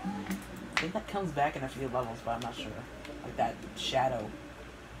 I think that comes back in a few levels, but I'm not sure. Like that shadow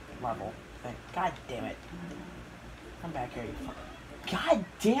level thing. God damn it. Come back here, you fuck. God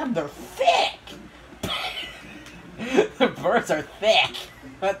damn, they're thick! The birds are thick!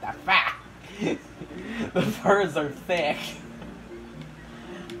 What the fuck? The birds are thick.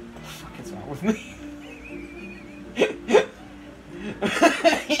 What the fuck is wrong with me?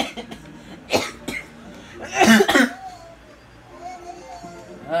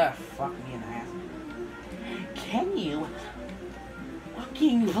 Fuck me in the ass. Can you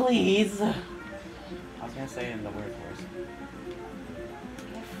fucking please? I was gonna say it in the weird voice.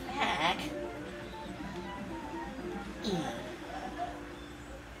 Back.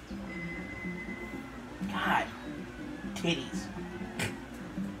 God. Titties.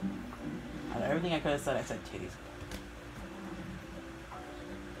 Out of everything I could have said, I said titties.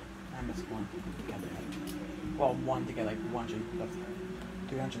 I missed one. God damn it. Well, one to get like 100. That's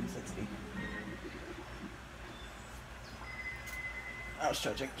 360. I was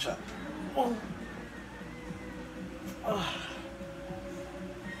stretching. Shut up. Oh. Oh.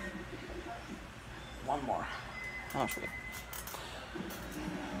 One more. Oh, sweet.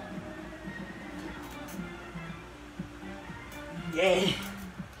 Yay!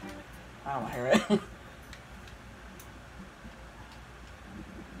 I don't want to hear it.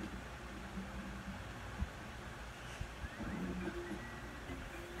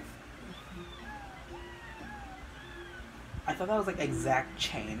 I thought that was like exact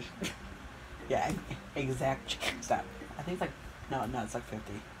change. Yeah, exact change. Stop. I think it's like, no, it's like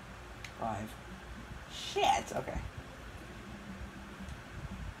 55. Shit! Okay.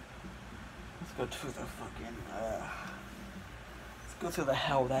 Let's go to the fucking, let's go to the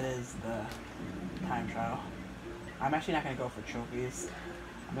hell that is the time trial. I'm actually not gonna go for trophies.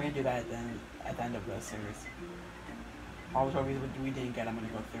 I'm gonna do that at the end of the series. all the trophies we didn't get, I'm gonna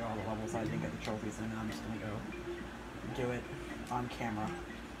go through all the levels I didn't get the trophies in, and I'm just gonna go do it on camera.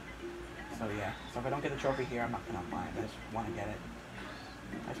 So yeah, so if I don't get the trophy here, I'm not gonna mind. I just want to get it.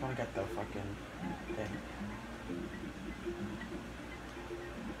 I just want to get the fucking thing.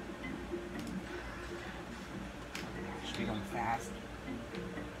 Should be going fast.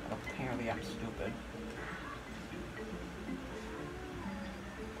 But apparently I'm stupid.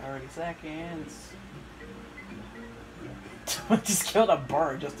 30 seconds. I just killed a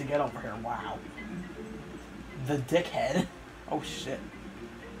bird just to get over here. Wow. The dickhead. Oh shit.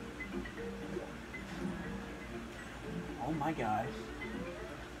 Oh my god.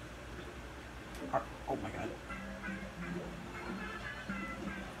 Oh my god.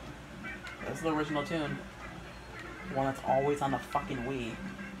 This is the original tune. The one that's always on the fucking Wii.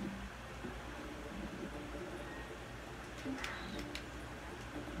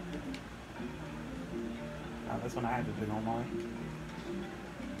 Oh, this one I had to do normally.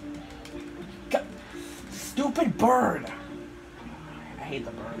 God. Stupid bird! I hate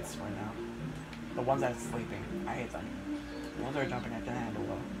the birds right now. The ones that are sleeping. I hate them. The ones that are jumping, I can handle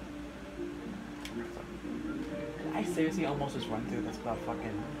them. I seriously almost just run through this without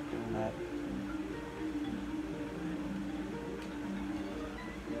fucking doing that.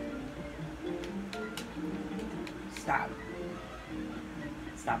 Stop.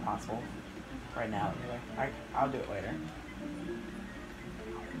 It's not possible. Right now, anyway. I'll do it later.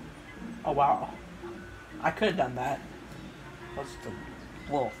 Oh, wow. I could have done that. That was just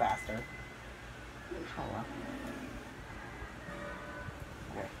a little faster. Oh, well.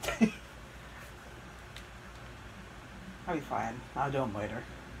 Okay. I'll be fine. I'll do them later.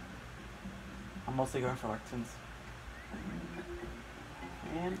 I'm mostly going for elections.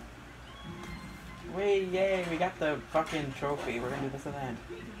 And... wait, yay, we got the fucking trophy. We're gonna do this at the end.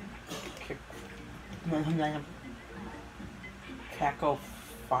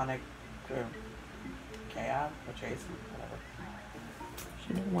 Cacophonic... chaos? Or chase? Whatever.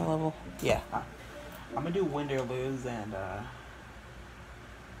 Should I do my level? Yeah. I'm gonna do win or lose, and I'm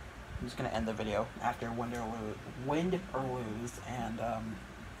just gonna end the video after win or lose, and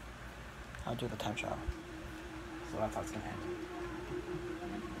I'll do the time trial. So that's how it's gonna end.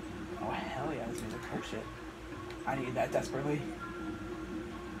 Oh hell yeah, this music! Oh shit, I need that desperately.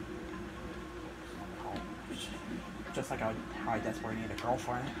 Oh, just like how I desperately need a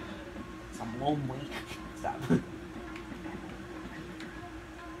girlfriend. 'Cause I'm lonely. Stop.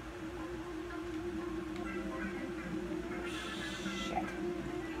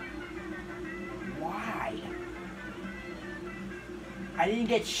 I didn't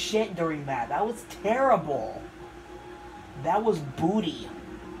get shit during that. That was terrible. That was booty.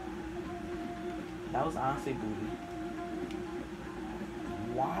 That was honestly booty.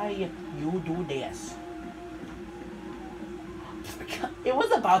 Why you do this? It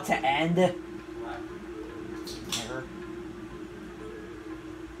was about to end. Let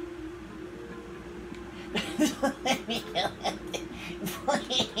me kill him.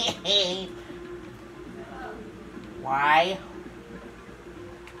 Please. Why?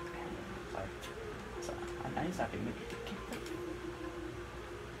 I need to stop doing it.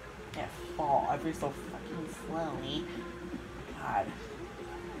 Yeah, fall every so fucking slowly. God.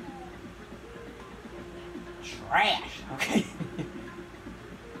 Trash. Okay.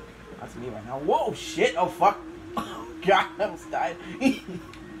 That's me right now. Whoa, shit. Oh, fuck. Oh, God, I almost died.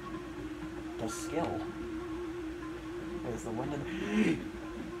 The skill. Where's the wind in the...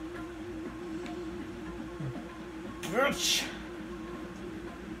 Bitch.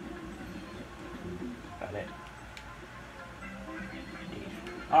 Got it.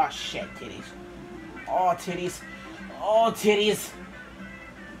 Oh shit, titties. Oh, titties. Oh, titties.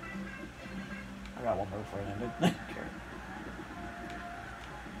 I got one more before it ended. Okay.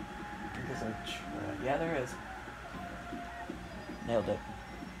 I think there's a... yeah, there is. Nailed it.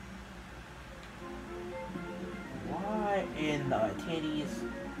 Why in the titties?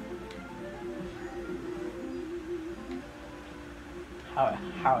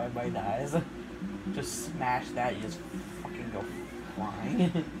 How everybody dies. Just smash that, you just fucking go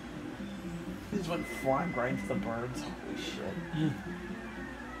flying. You just went flying right into the birds. Holy shit.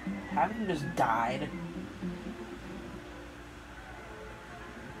 Haven't you just died?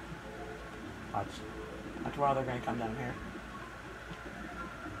 Watch while they're gonna come down here.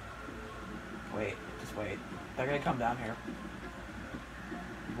 Wait, just wait. They're gonna come down here.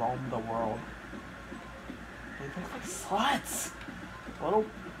 Roam the world. They look like sluts! Little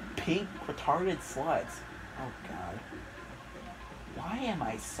pink retarded sluts. Oh god. Why am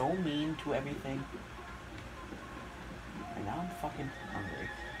I so mean to everything? And now I'm fucking hungry.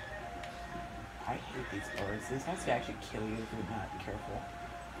 I hate these birds. These guys can actually kill you if you're not careful.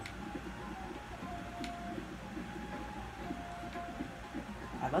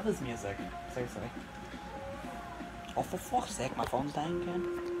 I love this music. Seriously. Oh, for fuck's sake, my phone's dying again.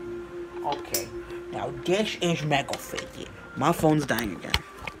 Okay. Now, this is Mega Figure. My phone's dying again.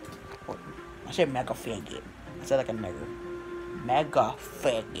 I said Mega Figure. I said like a nigger. Mega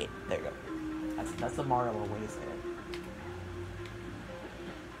Figure. There you go. That's the Mario way to say it.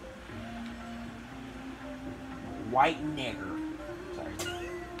 White nigger. Sorry.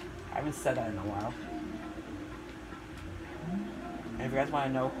 I haven't said that in a while. And if you guys want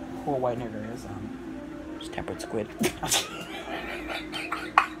to know who a white nigger is, it's tempered squid.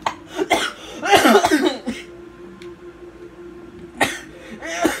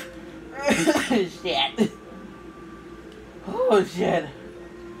 Shit. Oh shit.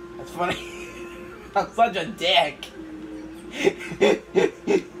 That's funny. I'm such a dick.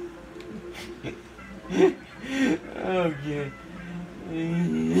 Okay.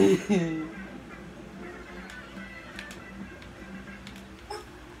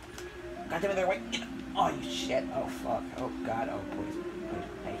 God damn it, they're white. Oh, you shit. Oh, fuck. Oh, God. Oh, please.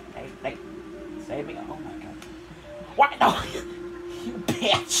 Hey. Save me. Oh, my God. What? No. You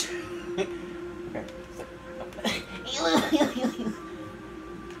bitch. Okay.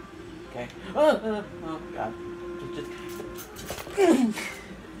 Okay. Oh, God. Just.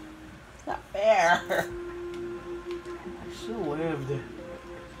 It's not fair. I should have lived.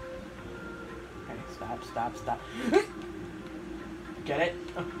 Okay, stop. Get it?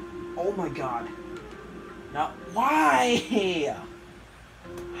 Oh my god. Now, why?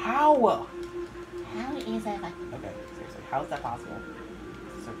 How? How is that? Okay, seriously, how is that possible?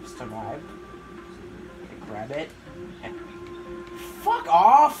 Survive? Okay, grab it. And fuck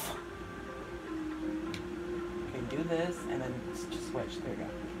off! Okay, do this, and then just switch. There you go.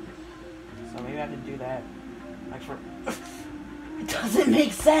 So maybe I have to do that. Like for... It doesn't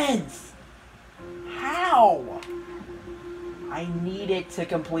make sense! How? I need it to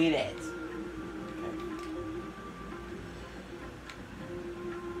complete it. Okay.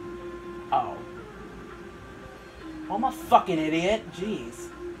 Oh. I'm a fucking idiot. Jeez.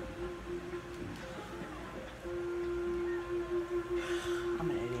 I'm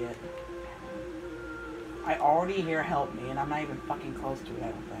an idiot. I already hear help me, and I'm not even fucking close to it,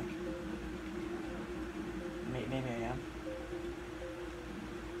 I don't think. Maybe I am.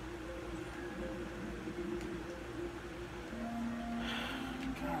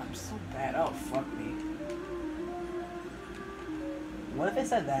 I'm so bad. Oh, fuck me. What if it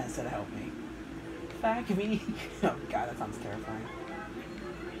said that instead of help me? Fuck me. Oh, God, that sounds terrifying.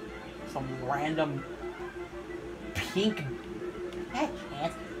 Some random pink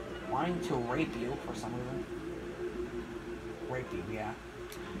Yes. wanting to rape you for some reason. Rape you, yeah.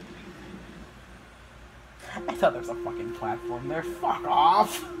 I thought there was a fucking platform there. Fuck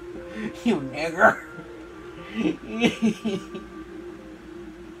off! You nigger!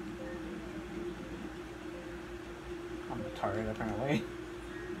 I'm retarded, apparently.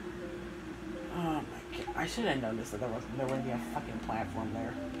 Oh my god. I should have noticed that there wouldn't be a fucking platform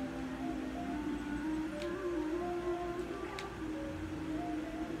there.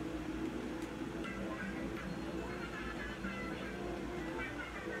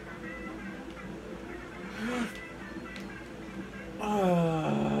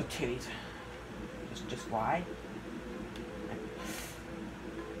 Titties. Just why?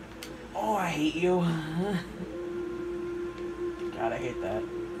 Oh, I hate you. God, I hate that.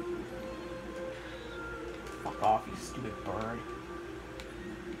 Fuck off, you stupid bird.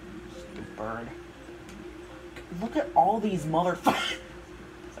 Stupid bird. Look at all these motherfuckers.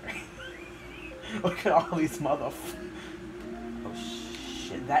 Sorry. Look at all these motherfuckers. Oh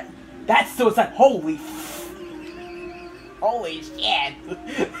shit, that's suicide. Holy shit.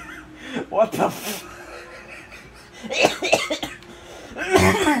 What the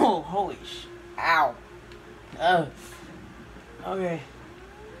oh, holy sh... Ow. Okay.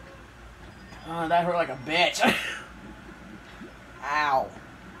 That hurt like a bitch. Ow.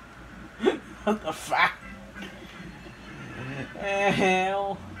 What the fuck?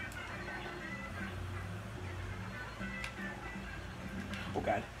 Hell. Oh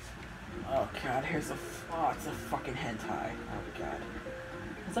god. Oh god, here's a... Oh, it's a fucking hentai. Oh god.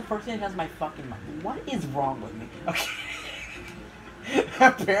 That's the first thing that comes to my fucking mind. What is wrong with me? Okay.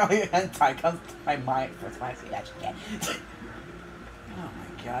 Apparently hentai comes to my mind first when I see that shit. Oh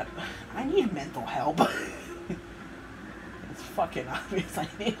my god. I need mental help. It's fucking obvious I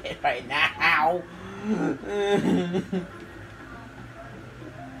need it right now.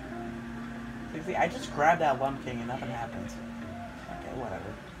 See, I just grabbed that Lump King and nothing happens. Okay,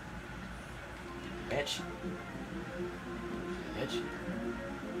 whatever. Bitch. Bitch.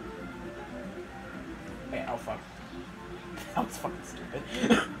 Wait, oh fuck. That was fucking stupid.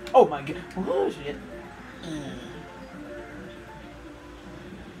 Oh my god. Oh shit.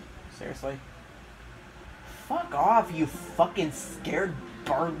 Seriously? Fuck off, you fucking scared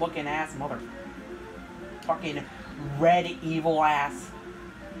bird looking ass mother. Fucking red evil ass.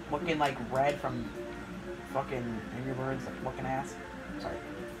 Looking like Red from fucking Angry Birds looking ass. Sorry.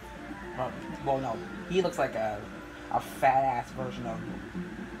 Well, no. He looks like a fat ass version of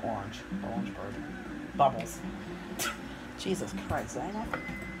Orange. The Orange Bird. Bubbles. Jesus Christ, I know.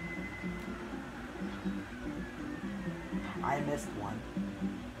 I missed one.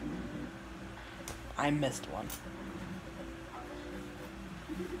 I missed one.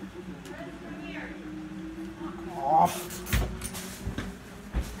 Off.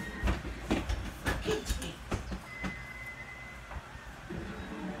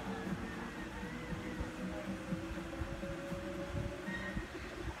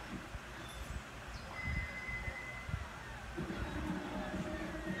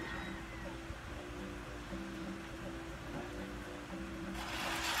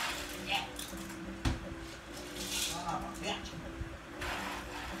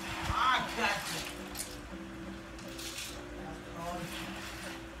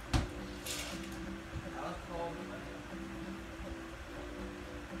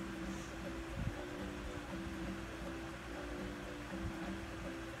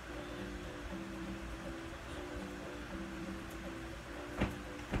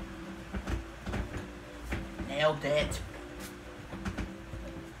 Nailed it.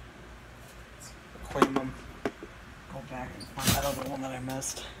 Claim them. Go back and find that other one that I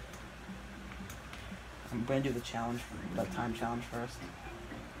missed. I'm gonna do the challenge, the time challenge first.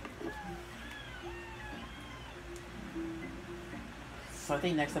 So I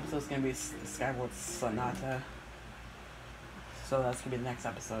think next episode is gonna be Skyward Sonata. So that's gonna be the next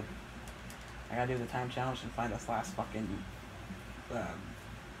episode. I gotta do the time challenge and find this last fucking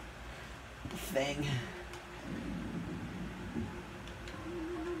thing.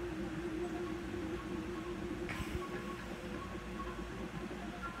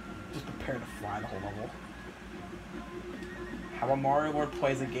 Just prepare to fly the whole level. How a Mario Lord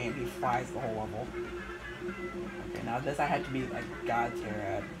plays a game, he flies the whole level. Okay, now this I had to be like God tier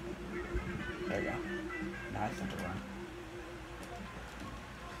at. There you go. Now I just have to run.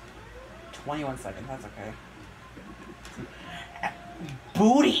 21 seconds, that's okay.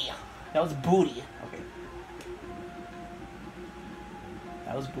 Booty! That was booty. Okay.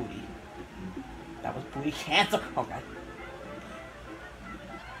 That was booty. That was booty cancer. Oh god.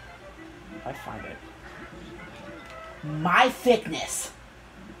 If I find it. My thickness.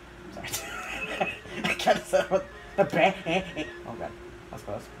 Sorry. I gotta set up the bang. Oh god. That's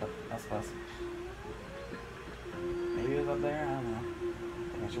close. That's close. Maybe it was up there? I don't know.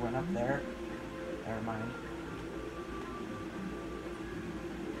 I think I should went up there. Never mind.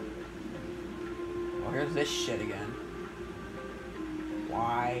 Oh, here's this shit again.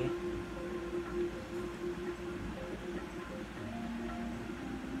 Why?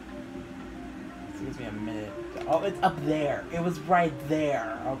 Excuse me a minute. Oh, it's up there. It was right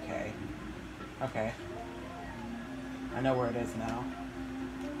there. Okay. Okay. I know where it is now.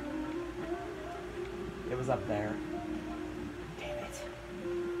 It was up there. Damn it.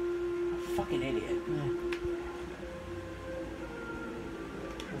 I'm a fucking idiot.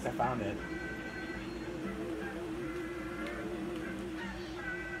 At least I found it.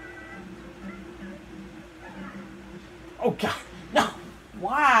 Oh god, no!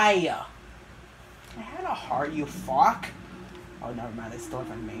 Why? I had a heart, you fuck! Oh, never mind, I still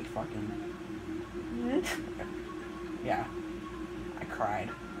haven't made fucking... Okay. Yeah. I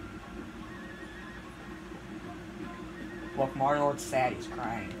cried. Look, Mario Lord's sad, he's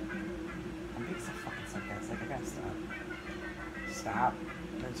crying. I'm being so fucking sarcastic, I gotta stop. Stop.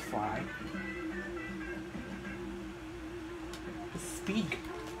 Let's fly. The speed...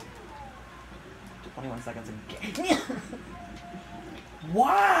 21 seconds again.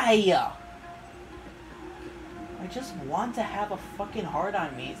 Why? I just want to have a fucking heart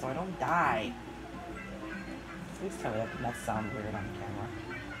on me so I don't die. Please tell me that did not sound weird on camera.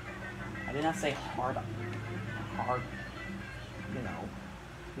 I did not say hard. Hard.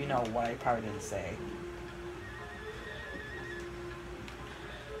 You know what I probably didn't say.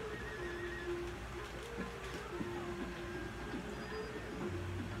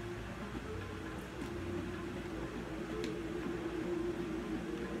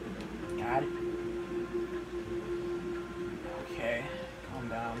 God. Okay, calm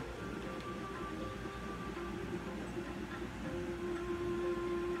down.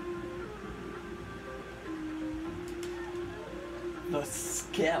 the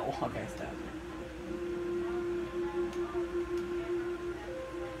skill. Okay, stop.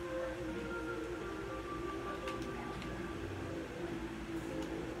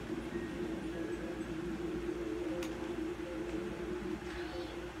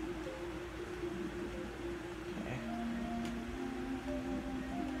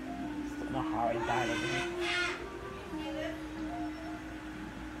 How I died over here.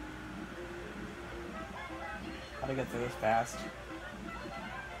 How to get through this fast?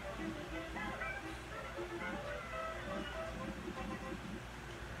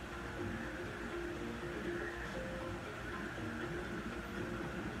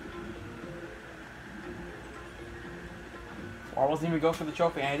 Or I wasn't even go for the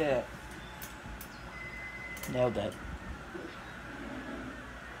trophy. I did it. Nailed it.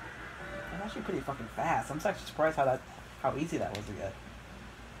 Actually pretty fucking fast. I'm actually surprised how easy that was to get.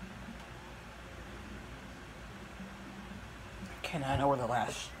 Okay, now I know where the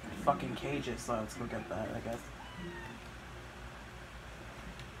last fucking cage is, so let's go get that, I guess.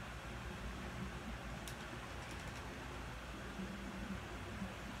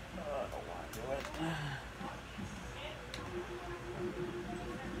 I don't want to do it.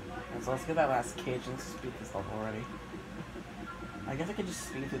 And so let's get that last cage and speed this level already. I guess I could just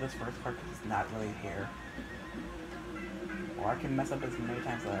speed through this first part because it's not really here. Or I can mess up as many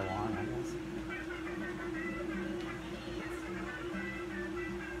times as I want, I guess.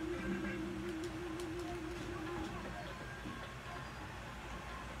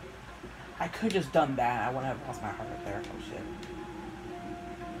 I could just done that. I wouldn't have lost my heart right there. Oh shit.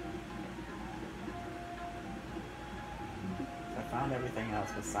 I found everything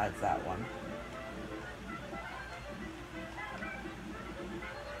else besides that one.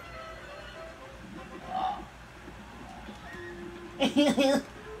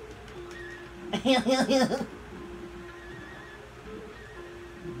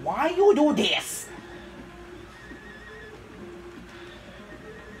 Why you do this?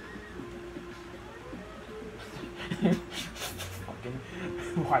 Fucking,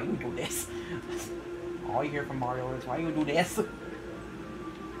 why you do this? All you hear from Mario is, why you do this?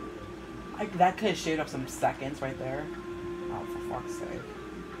 That could have shaved up some seconds right there. Oh, for fuck's sake.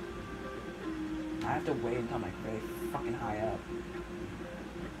 I have to wait until I'm like really fucking high up.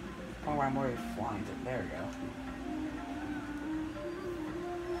 Point where I'm already flying to. There we go.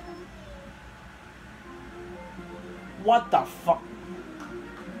 What the fuck?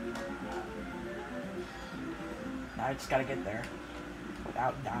 Now I just gotta get there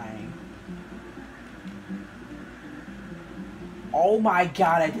without dying. Oh my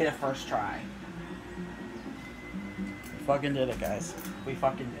god, I did it first try. We fucking did it, guys. We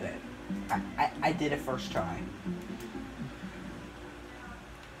fucking did it. I did it first try.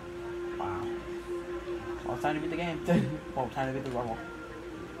 Wow. Well, it's time to beat the game. Well, time to beat the level.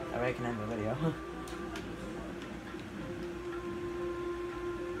 That way I can end the video.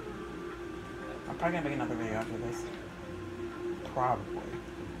 I'm probably gonna make another video after this. Probably.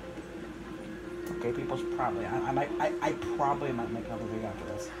 Okay, people's probably. I probably might make another video after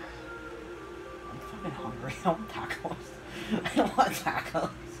this. I'm fucking hungry. I want tacos. I don't want tacos.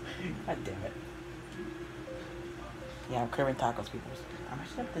 God damn it. Yeah, I'm craving tacos, people. I'm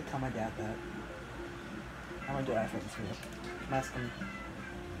actually gonna have to tell my dad that. I'm gonna do it after this video. I'm ask him.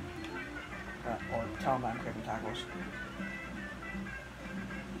 Or tell him that I'm craving tacos.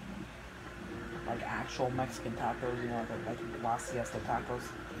 Like actual Mexican tacos, you know, like La Siesta tacos.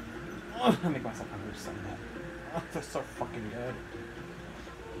 I make myself hungry just saying that. They're so fucking good.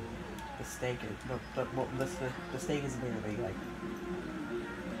 The steak is the steak is literally like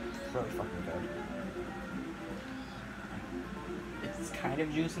really fucking good. It's kind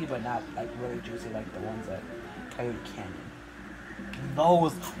of juicy, but not like really juicy like the ones at Coyote Canyon.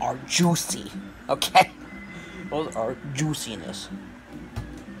 Those are juicy, okay? Those are juiciness.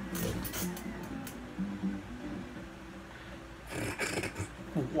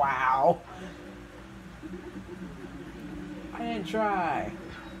 Wow. I didn't try.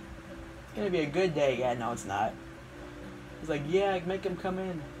 It's gonna be a good day. Yeah, no, it's not. He's like, yeah, make him come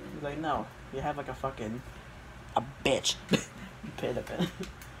in. He's like, no, you have like a fucking a bitch. Pit of it.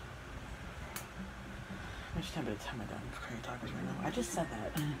 I'm just tempted to tell my dad I'm craving tacos right now. I just said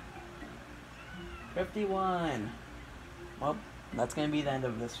that. 51. Well, that's gonna be the end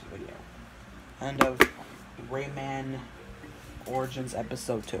of this video. End of Rayman Origins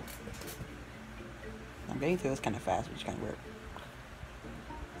episode 2. I'm getting through this kind of fast, which is kind of weird.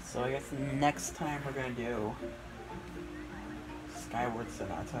 So I guess next time we're gonna do Skyward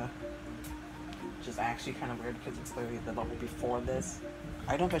Sonata, which is actually kind of weird because it's literally the level before this.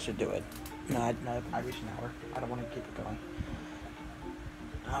 I don't know if I should do it. No, I reached an hour. I don't want to keep it going.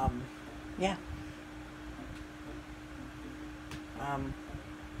 Yeah.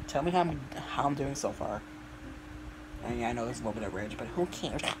 Tell me how I'm doing so far. And yeah, I know there's a little bit of rage, but who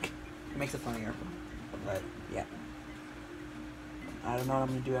cares? It makes it funnier. But yeah. I don't know what I'm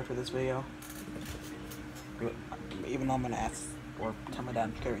gonna do after this video. Even though I'm gonna ask or tell my dad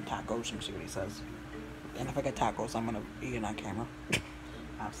I'm carrying tacos and see what he says. And if I get tacos, I'm gonna eat it on camera.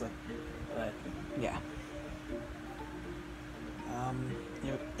 Obviously. But yeah.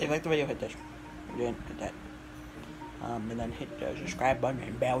 If you like the video, hit this. If you didn't, hit that. And then hit the subscribe button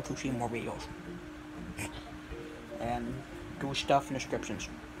and bell to see more videos. And do stuff in the descriptions.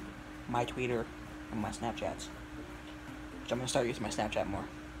 My Twitter and my Snapchats. So I'm gonna start using my Snapchat more.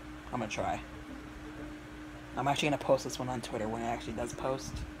 I'm gonna try. I'm actually gonna post this one on Twitter when it actually does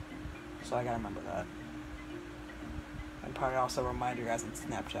post. So I gotta remember that. And probably also remind you guys on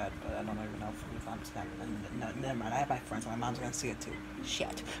Snapchat, but I don't even know if I'm Snapchat. No, never mind. I have my friends, and my mom's gonna see it too.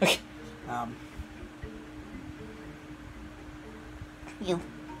 Shit. Okay. You.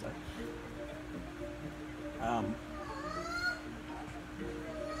 Sorry.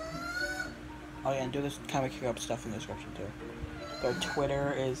 Oh yeah, and do this Comedy Kid Club stuff in the description too. Their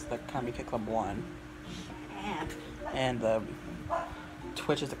Twitter is TheComedyKidClub 1. And the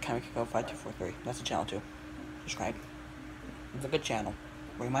Twitch is TheComedyKidClub 5243. That's the channel too. Subscribe. It's a good channel.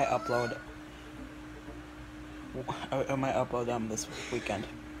 We might upload. I might upload this weekend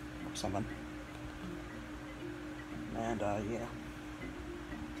or something. And yeah.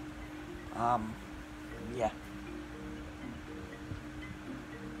 Yeah.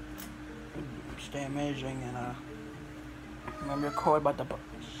 Stay amazing and remember the quote about the book.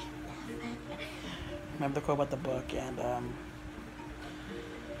 Remember the quote about the book and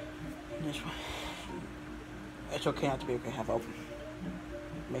it's okay not to be okay. Have hope.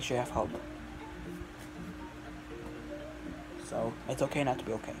 Make sure you have hope. So it's okay not to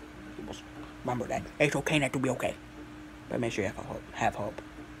be okay. People remember that. It's okay not to be okay. But make sure you have hope. Have hope.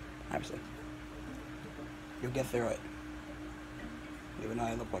 Obviously. You'll get through it. Even though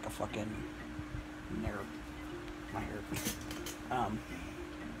I look like a fucking nerd. My hair.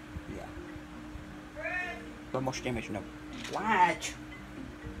 Yeah. But most damage, no. Watch!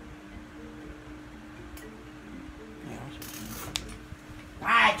 Yeah.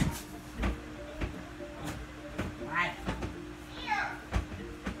 What? What?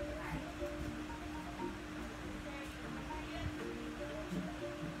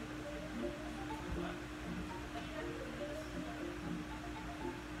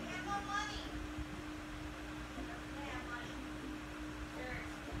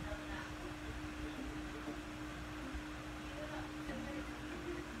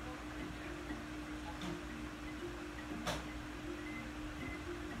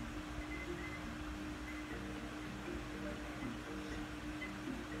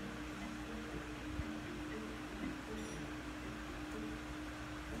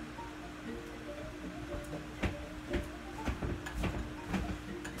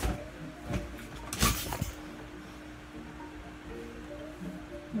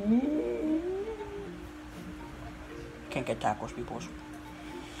 Can't get tacos, people.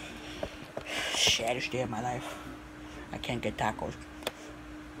 Saddest day of my life. I can't get tacos.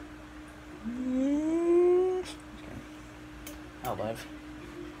 I'll live.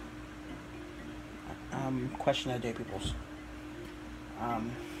 Question of the day, peoples.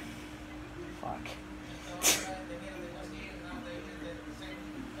 Fuck.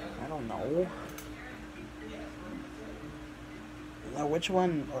 I don't know. Now, which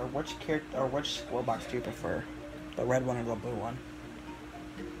one, or which character, or which Globox do you prefer? The red one or the blue one?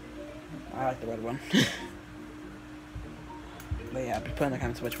 I like the red one. But yeah, put in the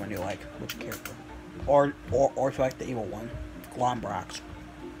comments which one you like, which character. Or if you like the evil one, Globox.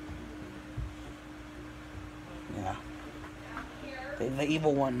 Yeah. The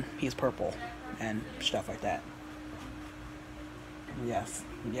evil one, he's purple, and stuff like that. Yes,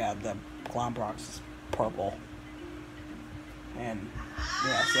 yeah, the Globox is purple. And,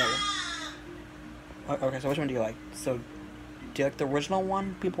 yeah, so... Okay, so which one do you like? So, do you like the original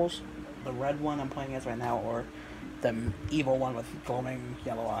one, peoples? The red one I'm playing as right now, or the evil one with glowing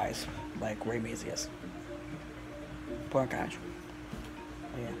yellow eyes, like Rayman is? Poor guys.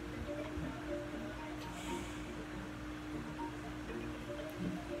 Oh, yeah.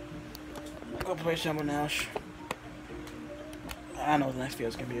 Go play someone else. I know what the next video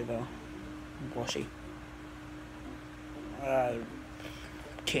is gonna be though. We'll see.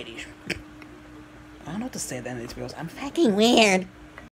 Titties. I don't know what to say at the end of these videos. I'm fucking weird.